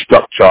have to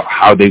restructure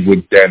how they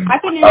would then. I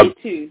think they need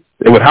to.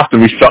 They would have to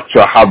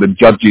restructure how the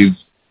judges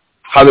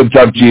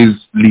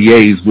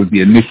liaise with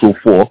the initial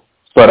four,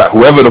 so that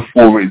whoever the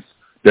four is,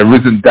 there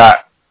isn't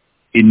that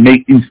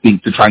innate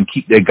instinct to try and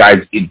keep their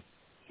guys in.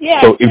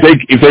 Yeah. So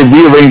if they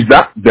rearrange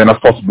that, then that's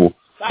possible.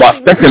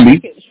 But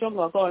secondly,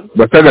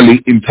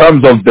 in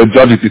terms of the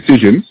judges'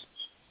 decisions,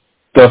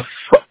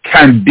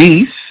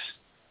 Candice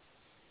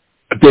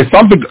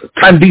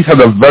has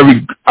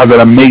an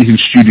amazing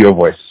studio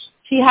voice.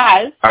 She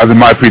has. As in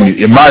my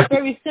opinion.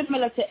 Very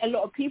similar to a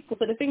lot of people.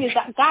 So the thing is,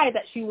 that guy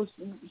that she was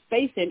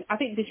facing, I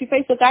think, did she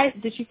face the guy?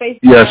 Yeah, she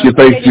faced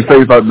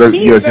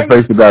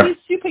the guy. He's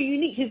super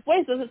unique. His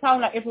voice doesn't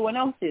sound like everyone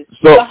else's.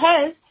 So, for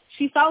hers,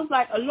 she sounds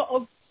like a lot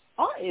of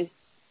artists.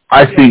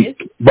 I think,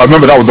 but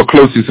remember that was the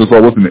closest as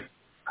well, wasn't it?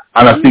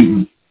 And I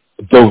think,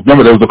 that was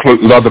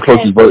the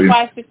closest voting.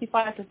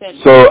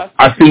 55%. So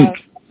I think,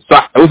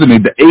 wasn't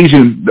it the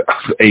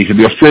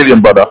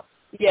Australian brother?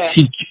 Yeah.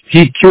 He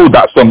killed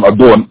that song,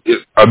 Adorn. He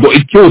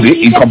killed it.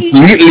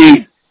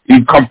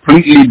 He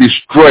completely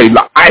destroyed.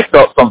 Like, I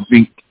felt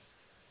something.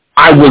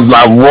 I was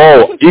like,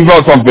 whoa. He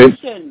felt something.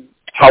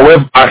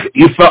 However, I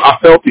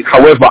felt it.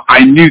 However,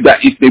 I knew that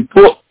if they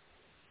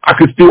I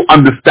could still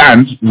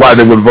understand why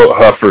they would vote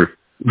her through.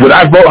 Would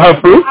I vote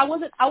her through? I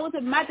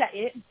wasn't mad at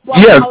it.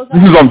 Yeah,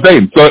 this is what I'm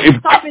saying. So if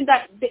something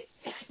that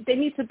they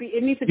need to be,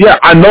 it needs to be. Yeah,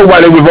 I know why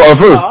they would vote her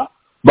through,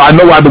 but I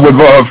know why they would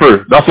vote her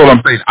through. That's all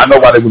I'm saying. I know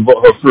why they would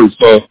vote her through.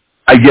 So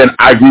again,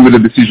 I agree with the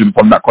decision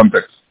from that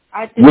context.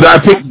 I think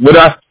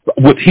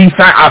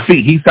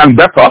he sang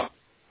better,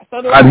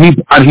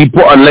 and he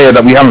put a layer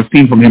that we haven't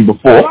seen from him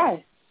before.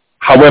 Why?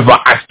 However,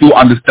 I still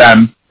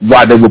understand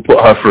why they would put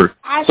her through.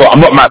 So I'm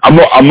not mad. I'm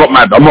not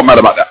mad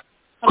about that.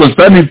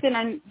 Concerning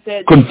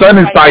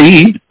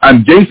Saeed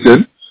and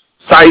Jason,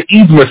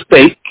 Saeed's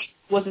mistake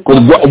was of course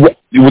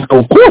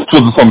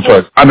the song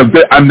choice, and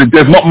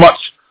there's not much.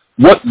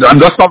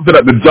 And that's something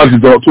that the judges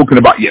are not talking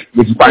about yet,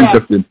 which is quite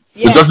interesting.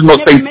 The judges are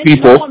not saying to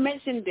people,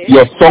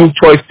 your song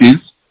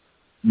choices,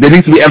 there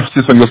needs to be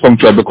emphasis on your song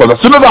choice, because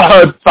as soon as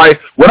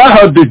when I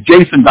heard this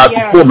Jason guy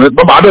performance,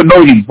 remember, I don't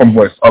know him from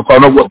Voice, I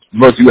don't know what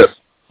Voice he is.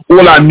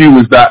 All I knew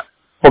was that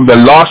from the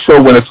last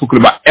show when they're talking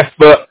about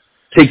effort,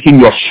 taking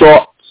your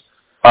shot,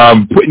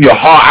 putting your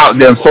heart out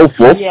there and so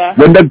forth. Yeah.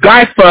 When the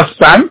guy first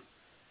sang,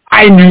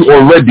 I knew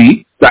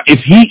already that if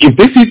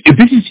this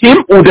is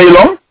him all day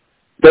long,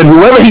 then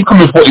whoever he's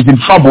coming for is in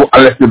trouble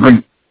unless they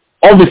bring.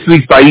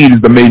 Obviously, Saeed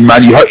is the main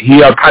man. He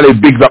kind of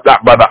bigs up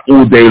that brother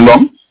all day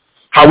long.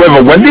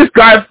 However, when this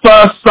guy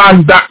first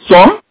sang that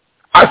song,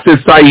 I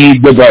said,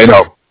 Saeed, we're going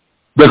home.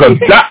 Because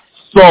that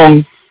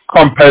song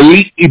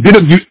it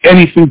didn't do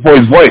anything for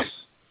his voice.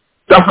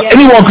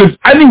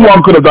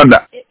 Anyone could have done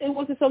that. It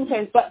was a song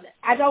choice, but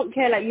I don't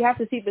care. Like, you have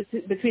to see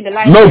between the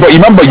lines. No, but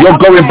remember, you're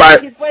going by.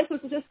 His voice was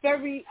just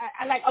very.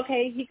 I like,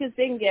 okay, he could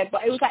sing, yeah,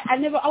 but it was like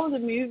I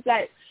wasn't moved.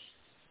 Like,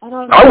 I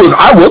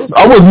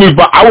was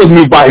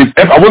moved by his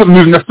effort. I wasn't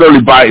moved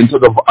necessarily by it into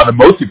an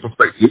emotive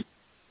perspective.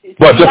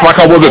 But just like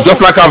I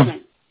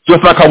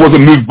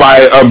wasn't moved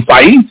by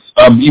Saeed,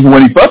 even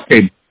when he first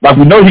came. Like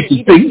we know he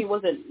can sing.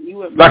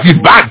 Like he's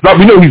bad. Like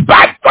we know he's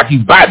bad. Like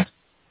he's bad.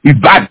 He's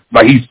bad.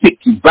 Like he's sick.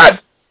 He's bad.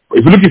 But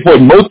if you're looking for a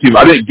motive,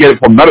 I didn't get it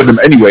from none of them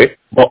anyway.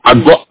 But I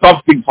got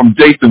something from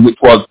Jason, which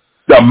was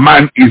the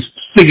man is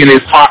singing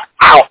his heart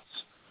out,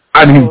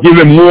 and he's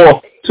giving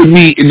more to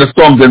me in the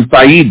song than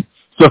Saeed.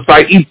 So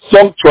Saeed's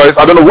song choice,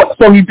 I don't know what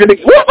song he did.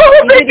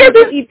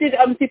 He did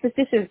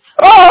Superstitions.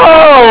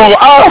 Oh,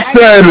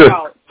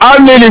 I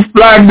nearly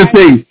flagged the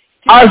thing.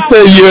 I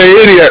said, you're an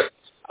idiot.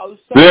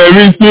 There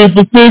is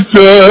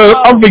superstition.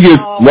 I'm thinking,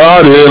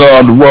 what is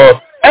on the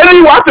world?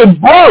 Anyway, I said,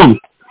 bro,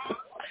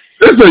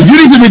 listen, you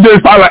need to be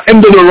doing something like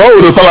End of the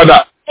Road or something like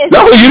that.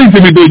 That's what you need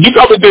to be doing. You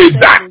can't be doing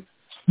that.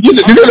 You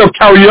don't know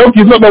karaoke.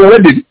 It's not no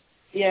wedding.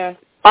 Yeah.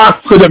 I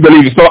couldn't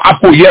believe it. So I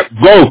thought,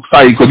 go,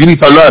 Saeed, because you need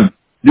to learn.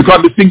 You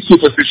can't be think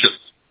superstitious.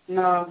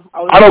 No.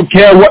 I don't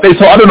care what they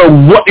say. I don't know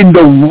what in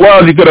the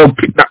world you're going to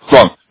pick that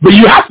song. But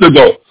you have to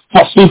go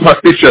for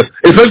superstitious.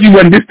 Especially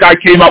when this guy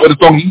came out with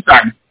the song he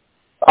sang.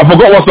 I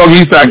forgot what song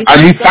he sang.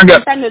 He sang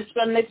the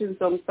John Legend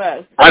song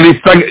first. And he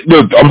sang it.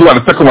 No, I'm talking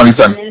about the second one he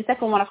sang. And then the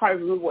second one, I can't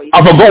remember what he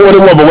sang. I forgot what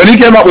it was. But when he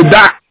came out with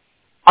that,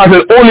 I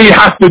said, all he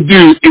has to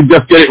do is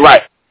just get it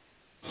right.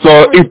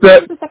 So it's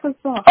the second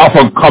song? I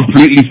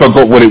completely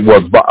forgot what it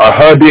was. But I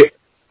heard it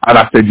and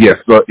I said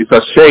yes. So it's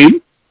a shame.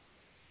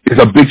 It's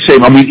a big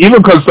shame. I mean,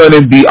 even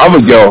concerning the other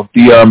girl,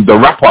 the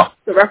rapper.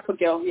 The rapper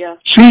girl, yeah.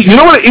 You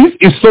know what it is?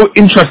 It's so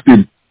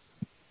interesting.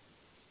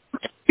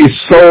 It's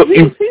so...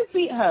 Who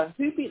beat her?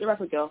 Who beat the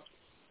rapper girl?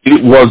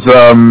 It was...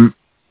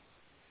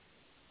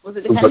 Was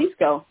it the Candice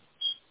girl?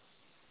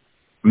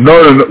 No.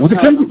 Was it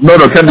Candice? No,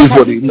 Candice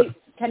was...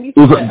 It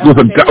was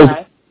a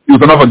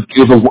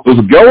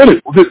girl, wasn't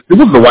it? It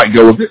wasn't a white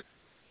girl, was it?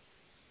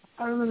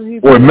 I don't remember who.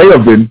 Or it may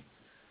have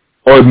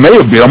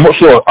been. I'm not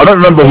sure. I don't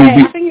remember who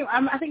beat...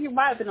 I think it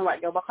might have been a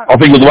white girl, but I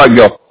think it was a white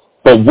girl.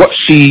 But what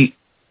she...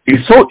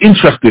 It's so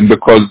interesting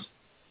because...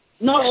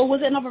 No, or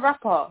was it another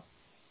rapper?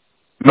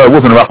 No, it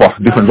wasn't a rapper.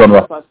 Different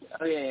genre. Oh,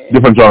 yeah.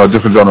 Different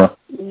genre.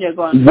 Yeah,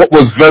 go on. What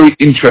was very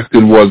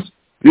interesting was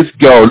this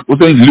girl... Was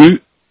her name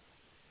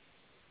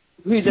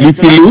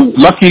Lou?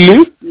 Lucky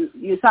Lou?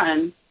 You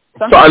something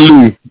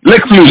Lou.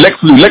 Lex Lou. Lex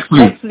Lou,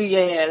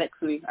 yeah, Lex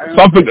Lou.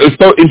 Something is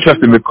so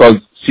interesting because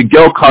she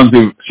comes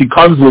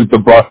with the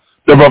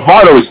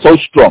bravado is so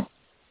strong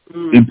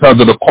in terms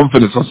of the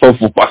confidence and so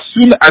forth. But as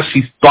soon as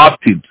she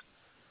started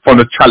from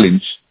the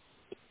challenge,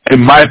 in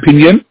my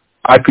opinion,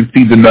 I could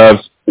see the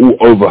nerves all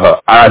over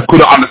her. I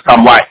couldn't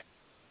understand why.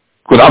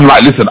 Because I'm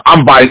like, listen,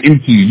 I'm buying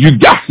into you. You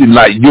gassing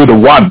like you're the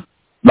one.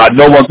 Like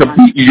no one can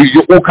beat you.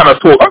 You all kind of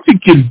talk. I'm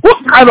thinking,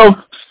 what kind of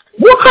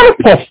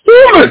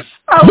performance?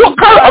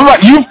 I'm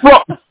like, you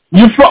flop.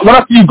 When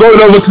I see you going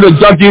over to the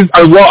judges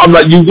as well, I'm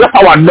like, that's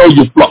how I know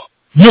you flop.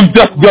 You're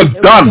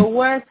done.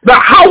 What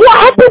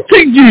happened to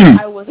you?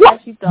 I was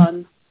actually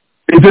done.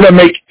 It didn't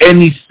make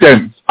any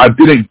sense. I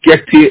didn't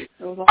get it.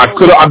 I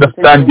couldn't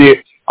understand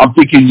it. I'm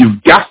thinking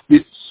you've gassed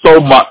it so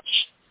much.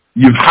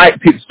 You've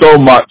hyped it so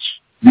much.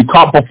 You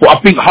can't perform.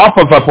 I think half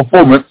of her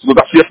performance was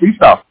actually a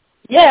freestyle.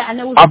 Yeah, and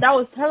that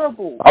was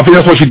terrible. I think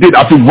that's what she did.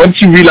 I think when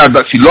she realized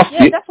that she lost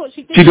it, that's what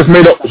she did. She just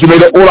made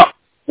it all up,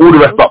 all the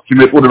rest up. She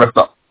made all the rest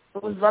up.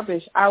 It was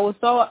rubbish. It was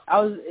so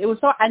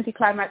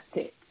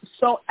anticlimactic.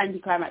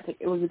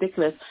 It was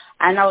ridiculous.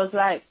 And I was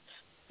like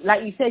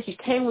you said, she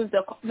came with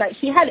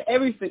she had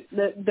everything.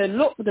 The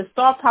look, the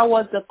star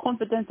power, the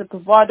confidence, the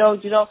bravado,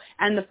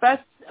 and the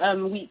first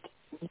week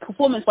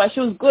performance-wise, she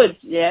was good,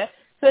 yeah?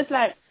 So it's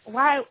like,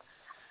 why...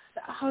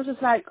 I was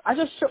just like, I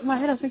just shook my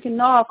head. I was thinking,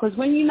 no, because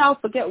when you now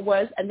forget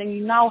words and then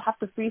you now have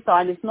to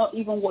freestyle and it's not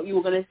even what you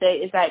were going to say,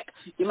 it's like,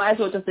 you might as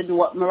well just do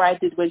what Mariah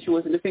did when she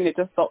was in the thing,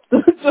 just stop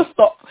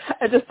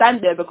and just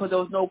stand there because there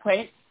was no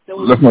point.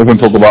 Let's not even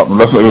talk about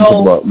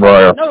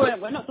Mariah. No,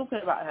 we're not talking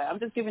about her. I'm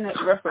just giving her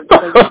a reference.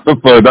 Sorry,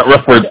 that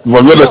reference.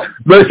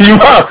 You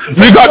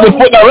got to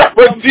put that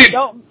reference in.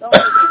 But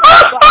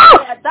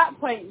at that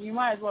point, you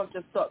might as well have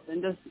just stopped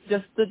and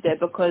just stood there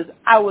because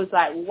I was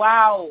like,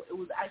 wow, it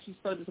was actually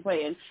so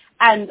disappointing.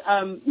 And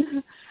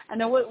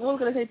then what was I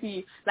going to say to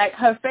you? Like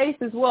her face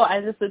as well,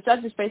 and just the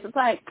judge's face. It's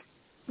like,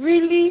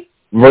 really?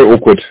 Very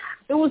awkward.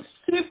 It was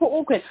super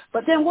awkward.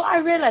 But then what I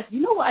realized,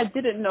 what I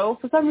didn't know?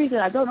 For some reason,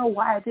 I don't know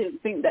why I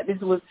didn't think that this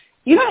was...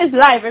 it's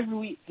live every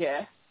week,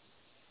 yeah?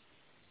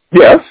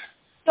 Yes.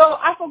 So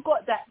I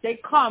forgot that they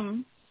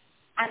come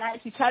and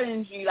actually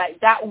challenge you like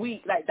that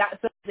week, like that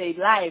Thursday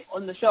live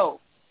on the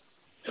show.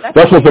 So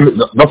that's what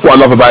I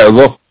love about it as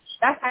well.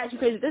 That's actually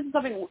crazy. This is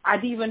something I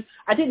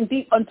didn't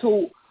deep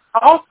until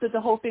after the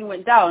whole thing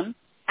went down.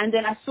 And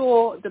then I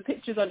saw the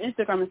pictures on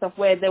Instagram and stuff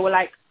where they were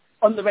like,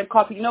 on the red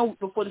carpet,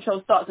 before the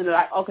show starts, and they're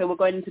like, okay, we're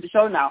going into the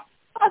show now.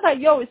 I was like,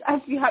 yo, it's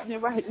actually happening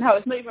right now.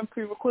 It's not even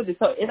pre-recorded,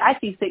 so it's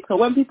actually sick. So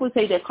when people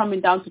say they're coming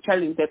down to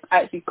challenge, they're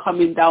actually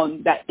coming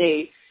down that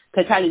day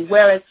to challenge.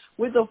 Whereas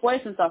with The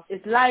Voice and stuff,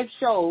 it's live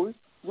shows,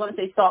 once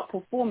they start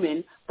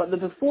performing. But the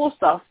before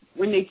stuff,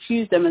 when they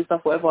choose them and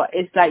stuff, whatever,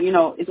 it's like, you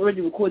know, it's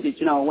already recorded,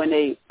 you know, when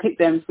they pick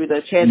them through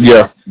the chairs.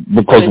 Yeah,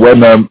 because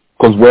when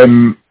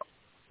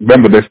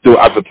remember, they're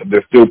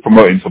still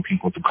promoting for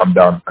people to come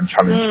down and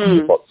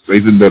challenge the box. So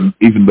even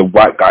the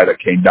white guy that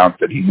came down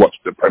said he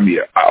watched the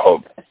premiere at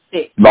home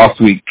last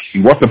week.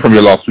 He watched the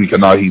premiere last week,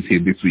 and now he's here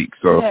this week.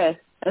 So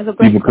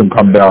people can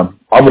come down.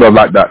 I would have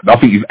liked that. I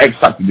think if X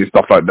Factor did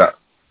stuff like that,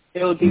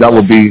 that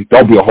would be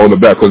a whole lot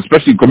better. Because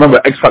especially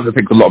remember, X Factor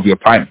takes a lot of your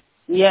time.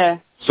 Yeah.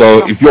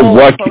 So if you're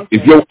working,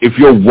 if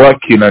you're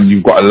working and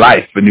you've got a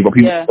life and you've got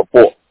people to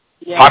support.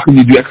 Yeah. How can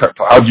you do X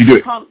Factor? How do you do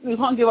it? You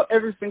can't give up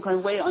everything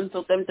and wait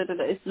until them.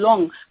 It's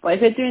long. But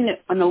if you're doing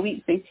it on a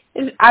week thing,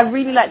 I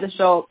really like the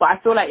show. But I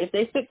feel like if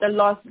they stick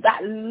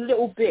that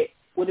little bit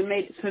would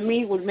make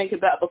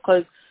it better,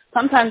 because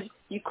sometimes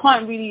you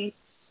can't really,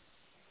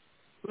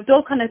 with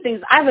those kind of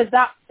things, either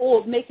that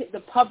or make it the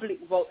public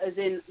vote, as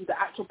in the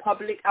actual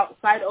public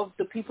outside of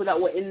the people that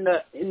were in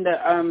the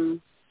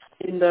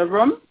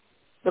room,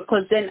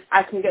 because then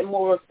I can get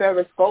more of a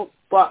fairer scope.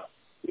 But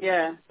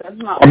yeah, that's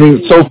not. I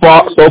mean, so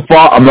far,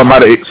 I'm not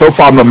mad at it. So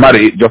far, I'm not mad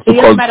at it just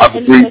because I've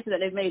agreed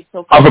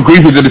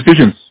with the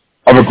decisions.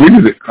 I've agreed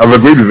with it. I've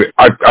agreed with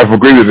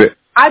it.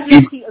 I've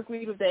actually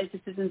agreed with their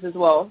decisions as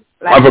well.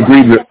 Like, I've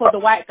agreed with it. For the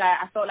white guy,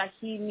 I felt like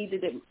he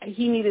needed it.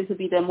 He needed to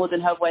be there more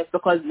than her voice,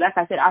 because, like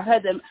I said, I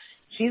heard them.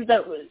 She's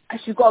got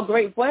a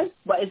great voice,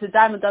 but it's a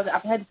dime a dozen.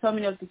 I've heard so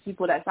many of these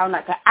people that sound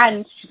like her,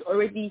 and she's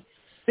already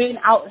been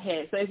out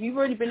here. So if you've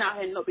already been out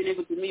here and not been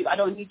able to move, I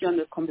don't need you on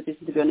the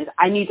competition, to be honest.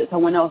 I need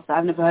someone else that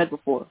I've never heard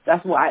before.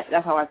 That's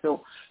how I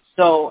feel.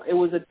 So it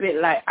was a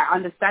bit like, I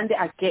understand it,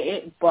 I get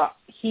it, but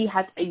he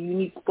has a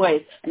unique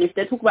voice. And if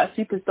they talk about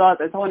superstars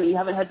and someone that you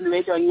haven't heard on the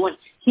radio and you want,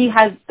 he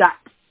has that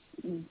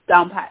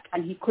down pat,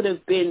 and he could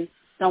have been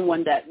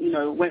someone that, you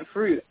know, went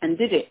through and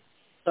did it.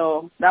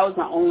 So that was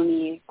my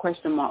only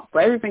question mark.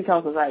 But everything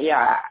else was like,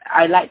 yeah,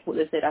 I liked what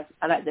they said.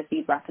 I liked the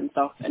feedback and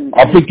stuff. And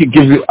I think it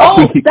gives it...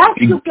 That's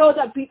the girl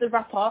that beat the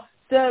rapper,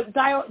 the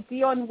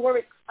Dionne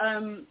Warwick's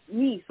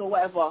niece or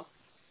whatever.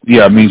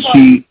 Yeah, I mean,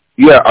 she...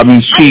 She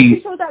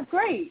showed that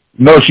great.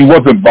 No, she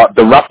wasn't, but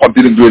the rapper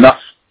didn't do enough.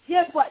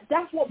 Yeah, but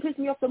that's what pissed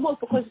me off the most,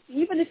 because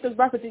even if the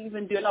rapper didn't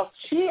even do enough,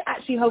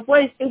 her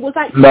voice, it was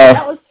like...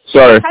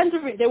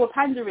 Pandering. They were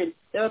pandering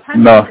to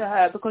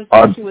her because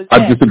she was there.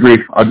 I disagree.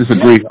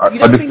 You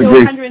don't think they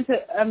were pandering to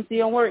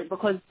Dionne Warwick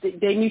because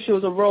they knew she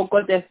was a royal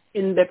goddess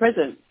in their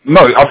presence?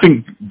 No, I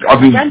think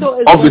obviously...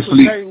 was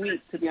very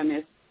weak, to be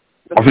honest.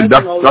 I think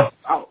that's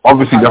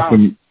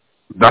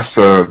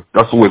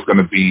always going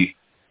to be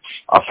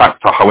a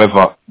factor.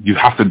 However, you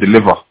have to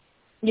deliver.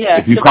 Yeah.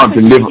 If you can't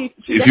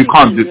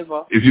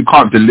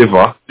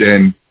deliver,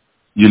 then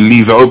you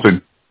leave it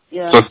open.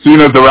 Yeah. So as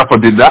soon as the rapper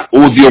did that,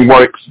 all Dionne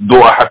Warwick's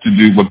daughter had to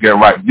do was get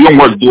right. Dionne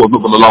Warwick's daughter's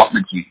not going to last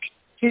next week.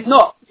 She's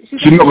not.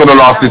 She's not going to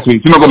last this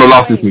week. She's not going to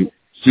last this week.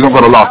 She's not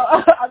going to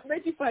last. I'm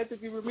ready for her to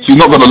be removed. She's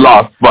not going to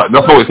last, but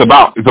that's what it's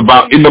about. It's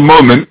about in the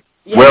moment.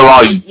 Yeah, where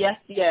are you? Yes.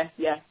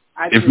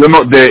 If you're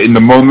not there in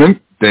the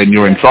moment, then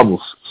you're in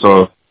trouble.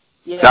 So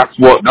that's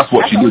what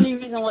she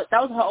did.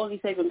 That was her only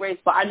saving grace.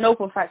 But I know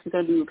for a fact she's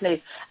going to be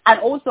replaced. And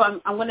also,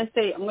 I'm going to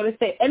say,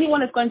 anyone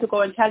that's going to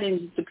go and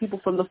challenge the people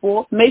from the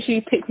four, make sure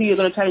you pick who you're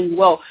going to challenge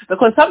well.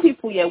 Because some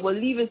people, will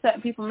leave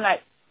certain people. I'm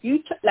like,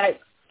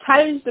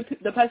 challenge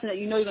the person that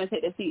you know you're going to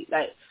take their seat.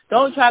 Like,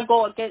 don't try to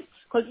go against.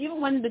 Because even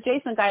when the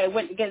Jason guy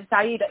went against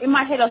Saeed, in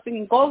my head I was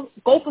thinking, go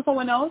for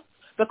someone else.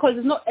 Because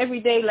it's not every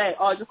day like,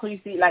 just because you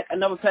see like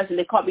another person,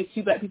 there can't be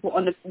two black people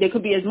on there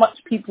could be as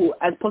much people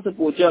as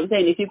possible. Do you know what I'm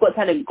saying? If you've got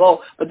talent,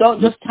 go. But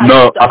don't just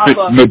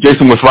challenge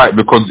Jason was right,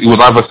 because it was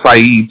either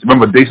Saeed.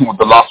 Remember, Jason was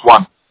the last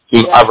one. It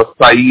was either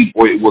Saeed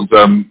or it was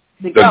the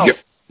girl.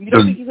 You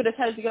don't think you could have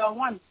challenged the girl on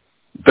one?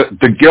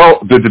 The girl,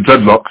 the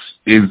dreadlocks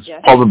is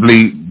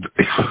probably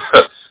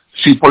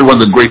she's probably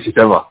one of the greatest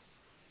ever.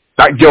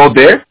 That girl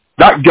there,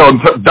 that's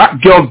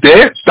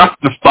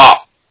the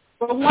start.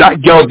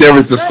 That girl there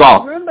is the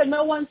star. Remember,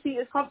 no one seat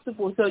is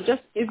comfortable. So but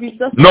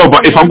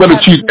if I'm going to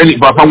choose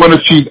anyone,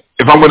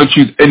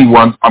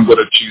 I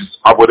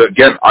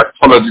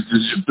follow the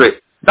decision.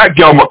 That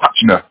girl, I'm not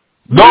touching her.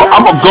 No,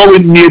 I'm not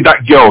going near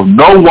that girl.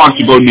 No one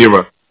should go near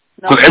her.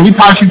 Because every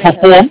time she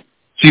performed,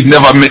 she's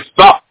never mixed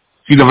up.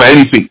 She's never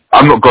anything.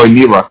 I'm not going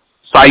near her.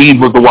 Saeed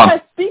was the one.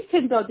 Her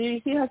speaking though, did you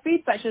see her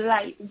feedback? She was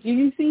like, do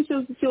you see she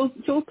was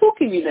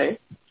talking, you know?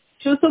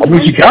 She was talking. I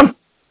mean, she can.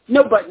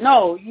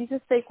 No, you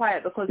just stay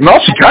quiet because... No,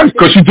 she can,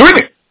 because she's doing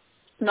it.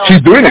 No,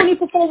 she's doing it. She's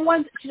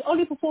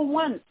only performed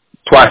once.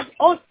 Twice.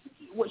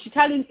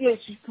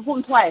 She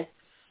performed twice.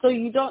 So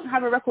you don't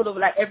have a record of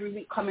like every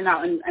week coming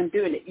out and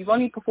doing it. You've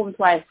only performed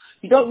twice.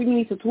 You don't really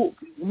need to talk.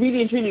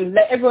 Really and truly,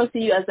 let everyone see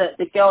you as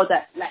the girl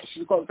that like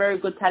she's got very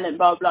good talent,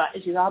 blah blah,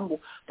 and she's humble.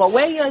 But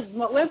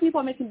where people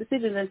are making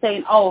decisions and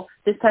saying, oh,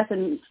 this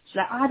person, she's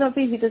like, I don't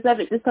think he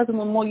deserves it. This person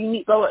was more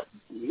unique. Blah,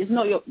 it's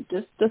not your.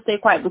 Just stay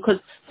quiet, because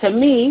to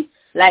me,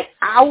 Like,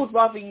 I would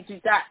rather you do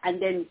that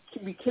and then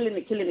be killing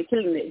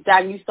it,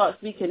 than you start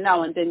speaking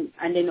now and then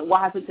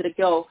what happened to the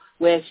girl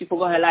where she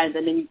forgot her lines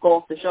and then you go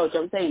off the show. Do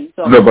you know what I'm saying?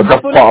 So, no, but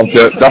that's part of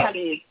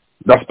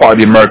that's part of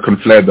the American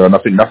flair, though, and I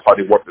think that's how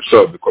they want the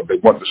show, because they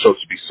want the show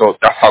to be so.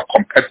 That's how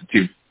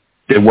competitive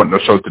they want the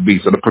show to be.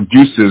 So the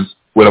producers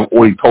would have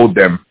already told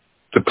them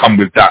to come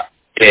with that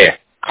air.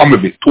 Come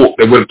with it, talk.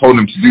 They would have told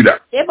them to do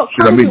that. Yeah, but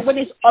come with it when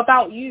it's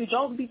about you.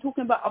 Don't be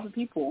talking about other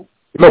people.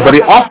 No, but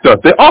they're after.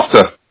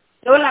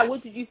 They were like,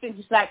 what did you think?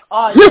 It's like,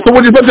 oh, yeah. So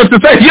what do you want them to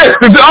say? Yes,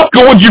 they ask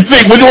her what do you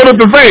think. What do you want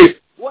them to say?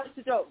 What's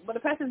the joke? But the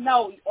person's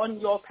now on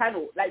your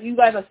panel. Like, you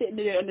guys are sitting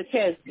there on the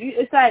chairs.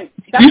 It's like...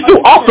 You still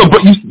ask her,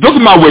 but it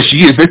doesn't matter where she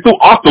is. They still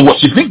ask her what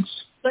she thinks.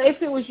 So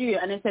if it was you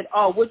and they said,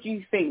 oh, what do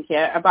you think,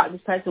 about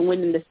this person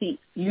winning the seat?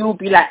 You'll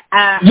be like,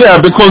 Yeah,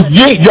 because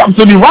you're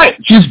absolutely right.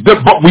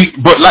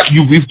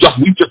 We've just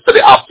said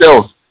it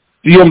ourselves.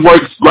 Dionne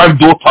Warwick's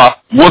granddaughter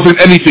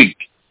wasn't anything.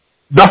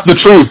 That's the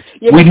truth.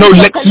 Yeah, we know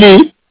Lex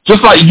Lu,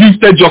 just like you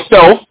said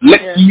yourself,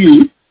 Lex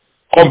Lu,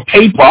 on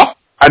paper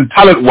and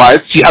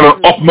talent-wise, she had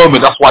an off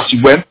moment. That's why she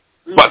went.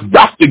 But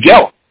that's the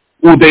girl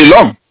all day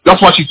long.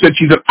 That's why she said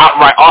she's an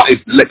outright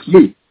artist, Lex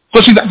Lu. So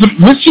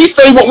would she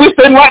say what we're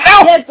saying right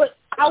now? Yeah, but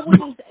I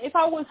wouldn't. If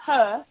I was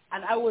her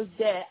and I was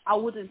there, I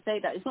wouldn't say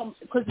that. It's not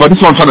because. But this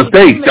is what I'm trying to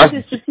say.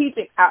 It's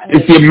strategic out here.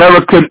 It's the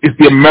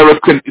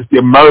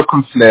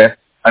American flair,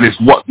 and it's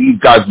what these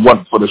guys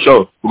want for the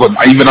show. Because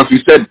even as we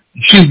said,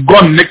 she's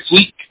gone next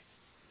week.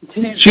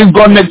 These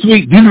guys are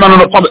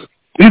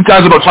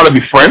not trying to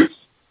be friends.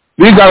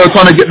 These guys are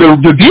trying to get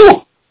the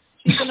deal.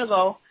 She's gonna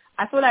go.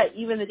 I feel like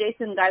even the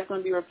Jason guy's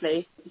gonna be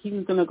replaced.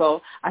 He's gonna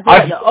go.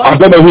 I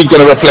don't know who's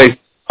gonna replace.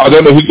 I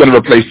don't know who's going to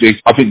replace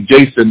Jason. I think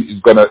Jason is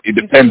going to... It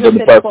depends on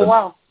the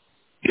person.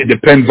 It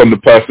depends on the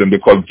person,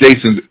 because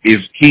Jason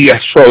he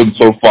has shown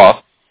so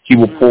far he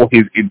will pour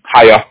his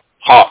entire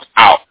heart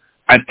out.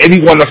 And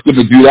anyone that's going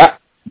to do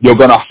that, you're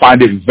going to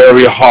find it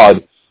very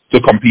hard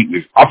to compete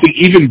with. I think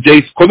even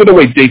Jason, because of the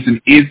way Jason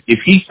is,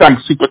 if he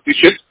sang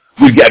Superstitious,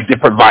 we'd get a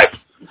different vibe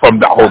from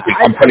that whole thing.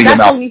 I'm telling you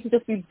now. That needs to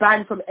just be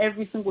banned from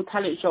every single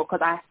talent show,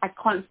 because I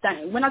can't stand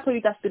it. When I tell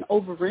you that's been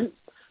overrinsed,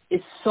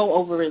 it's so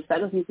overrinsed.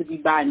 That doesn't need to be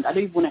banned. I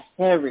don't even want to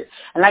hear it.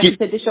 And like you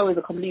said, this show is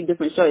a completely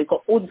different show. It's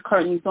got all these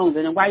current new songs,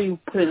 and then why are you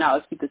putting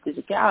out a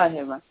Superstitious? Get out of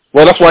here, man.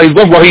 Well, that's why he's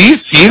gone. Well, he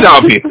is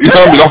out here. You know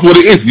what I mean? That's what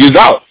it is. He's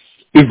out.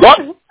 He's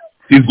gone.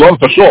 He's gone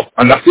for sure,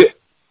 and that's it.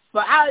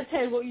 But out of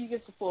 10, what do you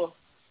give the 4?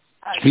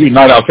 9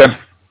 out of 10.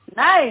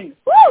 9.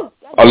 Woo!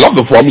 I love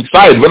the 4. I'm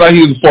excited. When I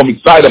hear the 4, I'm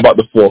excited about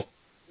the 4.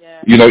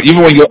 Yeah. You know,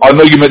 even when I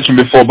know you mentioned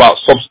before about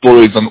sub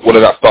stories and all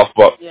of that stuff,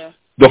 but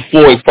the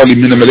 4 is probably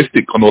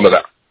minimalistic on all of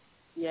that.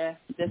 Yeah,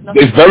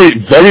 it's very,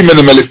 very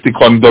minimalistic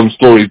on those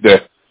stories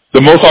there.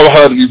 The most I've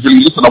heard is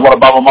really, listen, I want to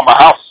buy my mama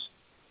house.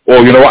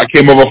 Or, you know what, I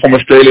came over from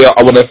Australia,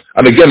 I want to,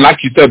 and again,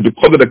 like you said,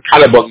 because of the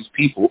caliber of these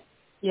people,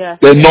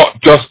 they're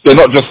not just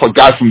for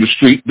guys from the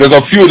street. There's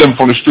a few of them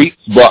from the streets,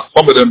 but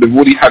some of them, they've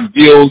already had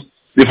deals,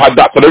 they've had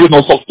that, so there is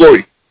no soft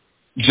story.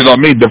 Do you know what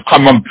I mean? They've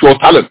come on pure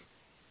talent.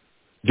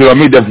 Do you know what I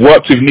mean? They've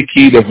worked with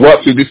Nikki, they've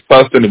worked with this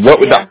person, they've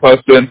worked with that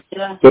person,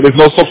 so there's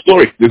no soft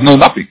story. There's no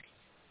nothing.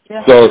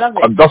 Yeah, so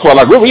that's why I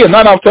like, well, 9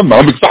 out of 10, man.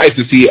 I'm excited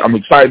to see it. I'm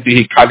excited to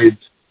hear Khalid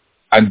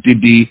and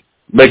Diddy,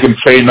 Meghan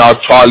Trainor,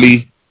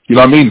 Charlie. You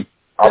know what I mean?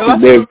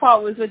 The best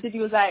part was when Diddy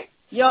was like,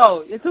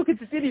 yo, you're talking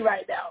to Diddy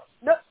right now.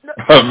 No.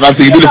 Man,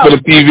 so you did it for the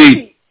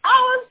TV. I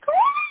was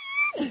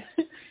crying.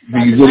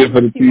 You did it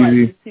for the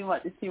TV. It's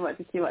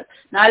too much.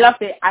 No, I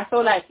loved it. I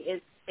feel like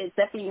it's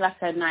definitely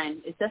like a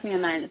 9. It's definitely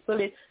a 9. It's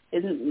solid.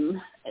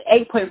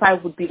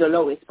 8.5 would be the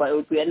lowest, but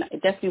it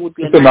definitely would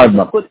be a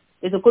 9.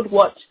 It's a good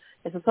watch.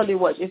 It's a solid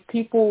watch. If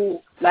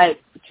people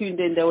tuned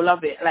in, they will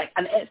love it.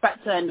 And X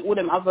Factor and all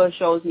them other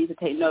shows need to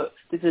take note.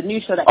 There's a new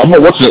show that I'm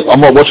not watching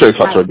X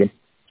Factor again.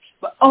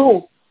 But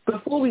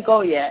before we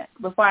go,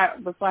 before I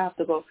have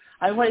to go,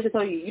 I wanted to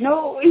tell you. You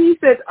know, he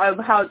said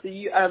how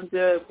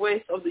the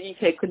voice of the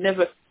UK could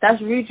never.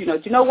 That's rude. You know.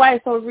 Do you know why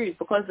it's so rude?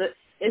 Because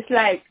it's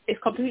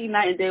completely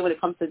night and day when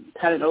it comes to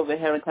talent over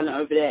here and talent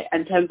over there.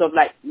 In terms of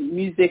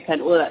music and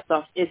all that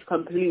stuff, it's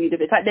completely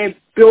different. It's like they're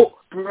built,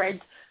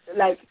 bred,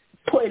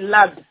 put in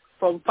labs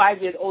from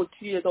 5 years old,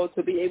 2 years old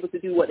to be able to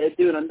do what they're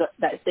doing on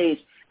that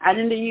stage. And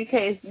in the UK,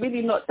 it's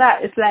really not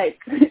that. It's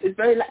it's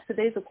very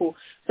lackadaisical.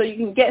 So you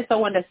can get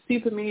someone that's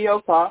super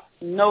mediocre,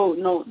 no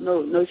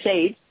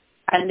shade,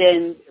 and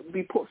then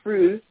be put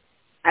through,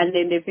 and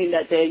then they think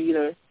that they're,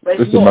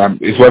 Listen, man,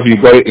 it's whether you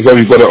got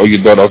it or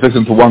you don't. I was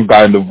listening to one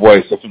guy in The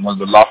Voice, I think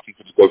one of the last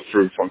people to go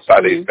through from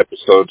Saturday's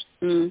episode,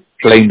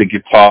 playing the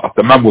guitar.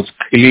 The man was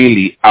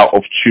clearly out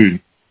of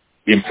tune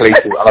in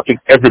places, and I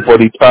think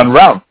everybody turned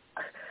around.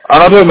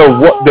 And I don't know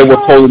what they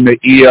were told in the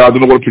ear. I don't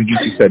know what the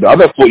producer said. I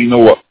just thought, you know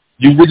what,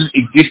 you wouldn't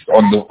exist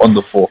on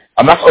the 4,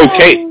 and that's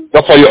okay.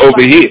 That's why you're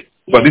over here.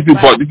 But this is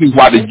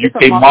why the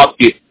UK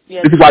market,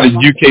 this is why the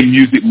UK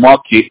music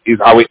market is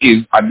how it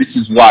is, and this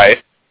is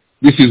why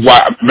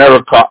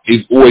America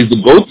is always the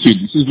go-to.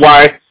 This is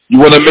why you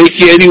want to make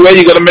it anywhere,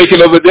 you're gonna make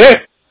it over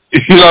there.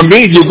 You know what I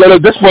mean? You're gonna.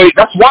 That's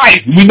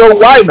why we know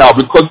why now,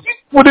 because you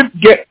wouldn't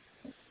get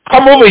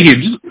come over here. At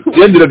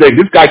the end of the day,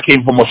 this guy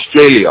came from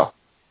Australia,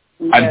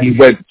 and he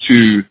went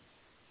to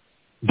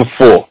the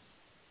fore.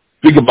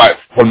 Think about it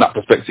from that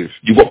perspective.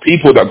 You've got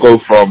people that go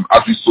from,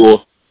 as we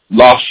saw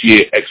last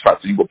year, X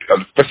Factor. You've got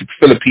especially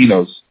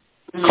Filipinos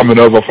coming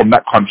over from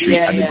that country,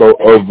 and they go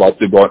over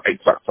to go on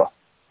X Factor,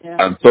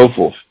 and so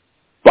forth.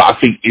 But I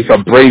think it's a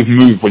brave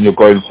move when you're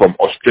going from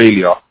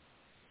Australia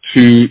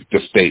to the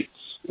States.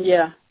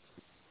 Yeah.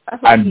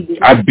 And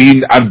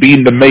being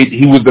the main,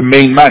 he was the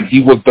main man.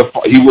 He was the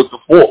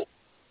fourth.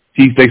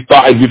 They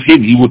started with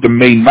him. He was the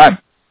main man.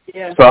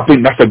 Yeah. So I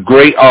think that's a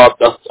great. I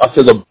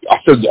said a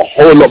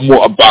whole lot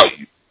more about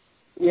you.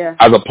 Yeah.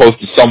 As opposed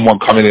to someone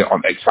coming in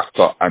on X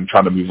Factor and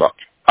trying to move up.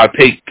 I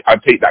take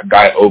that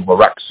guy over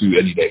Raksu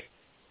any day.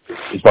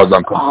 As far as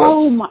I'm concerned.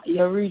 Oh my,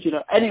 you're rude, you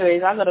know.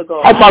 Anyways, I gotta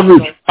go. How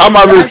am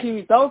I rude?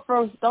 Actually, don't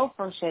throw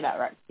shade at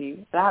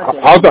Raksu.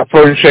 How's that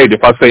throwing shade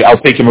if I say I'll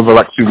take him over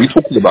Raksu? What are you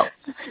talking about?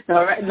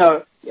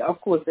 No, yeah,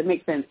 of course, it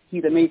makes sense.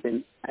 He's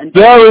amazing. And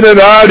We'll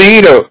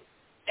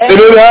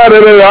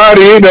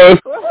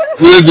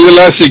do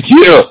like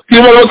Shakira.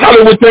 You know what kind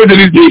of say to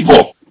these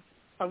people?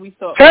 Can we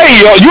stop? Hey,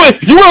 yo, you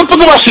want to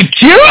talk about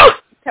Shakira?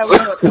 Can we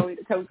talk?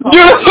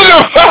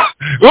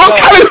 What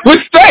kind of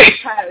mistake?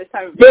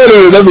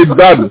 No, let me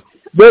done.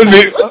 They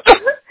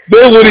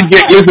wouldn't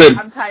get,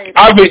 listen,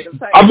 I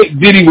think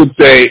Diddy would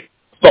say,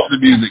 stop the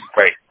music,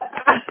 mate.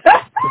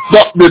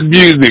 Stop the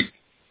music.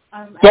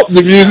 Stop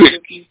the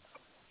music.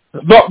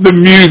 Stop the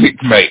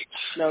music, mate.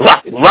 No,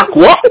 rock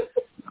what?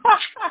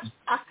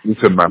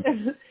 Listen, man.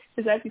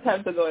 It's actually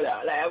time to go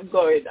now. Like, I'm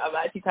going. I'm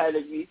actually tired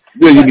of you.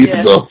 Yeah, you need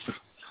to go.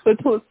 We'll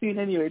talk soon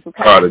anyway. We'll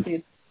catch you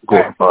soon. Go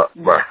on.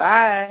 Bye.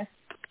 Bye.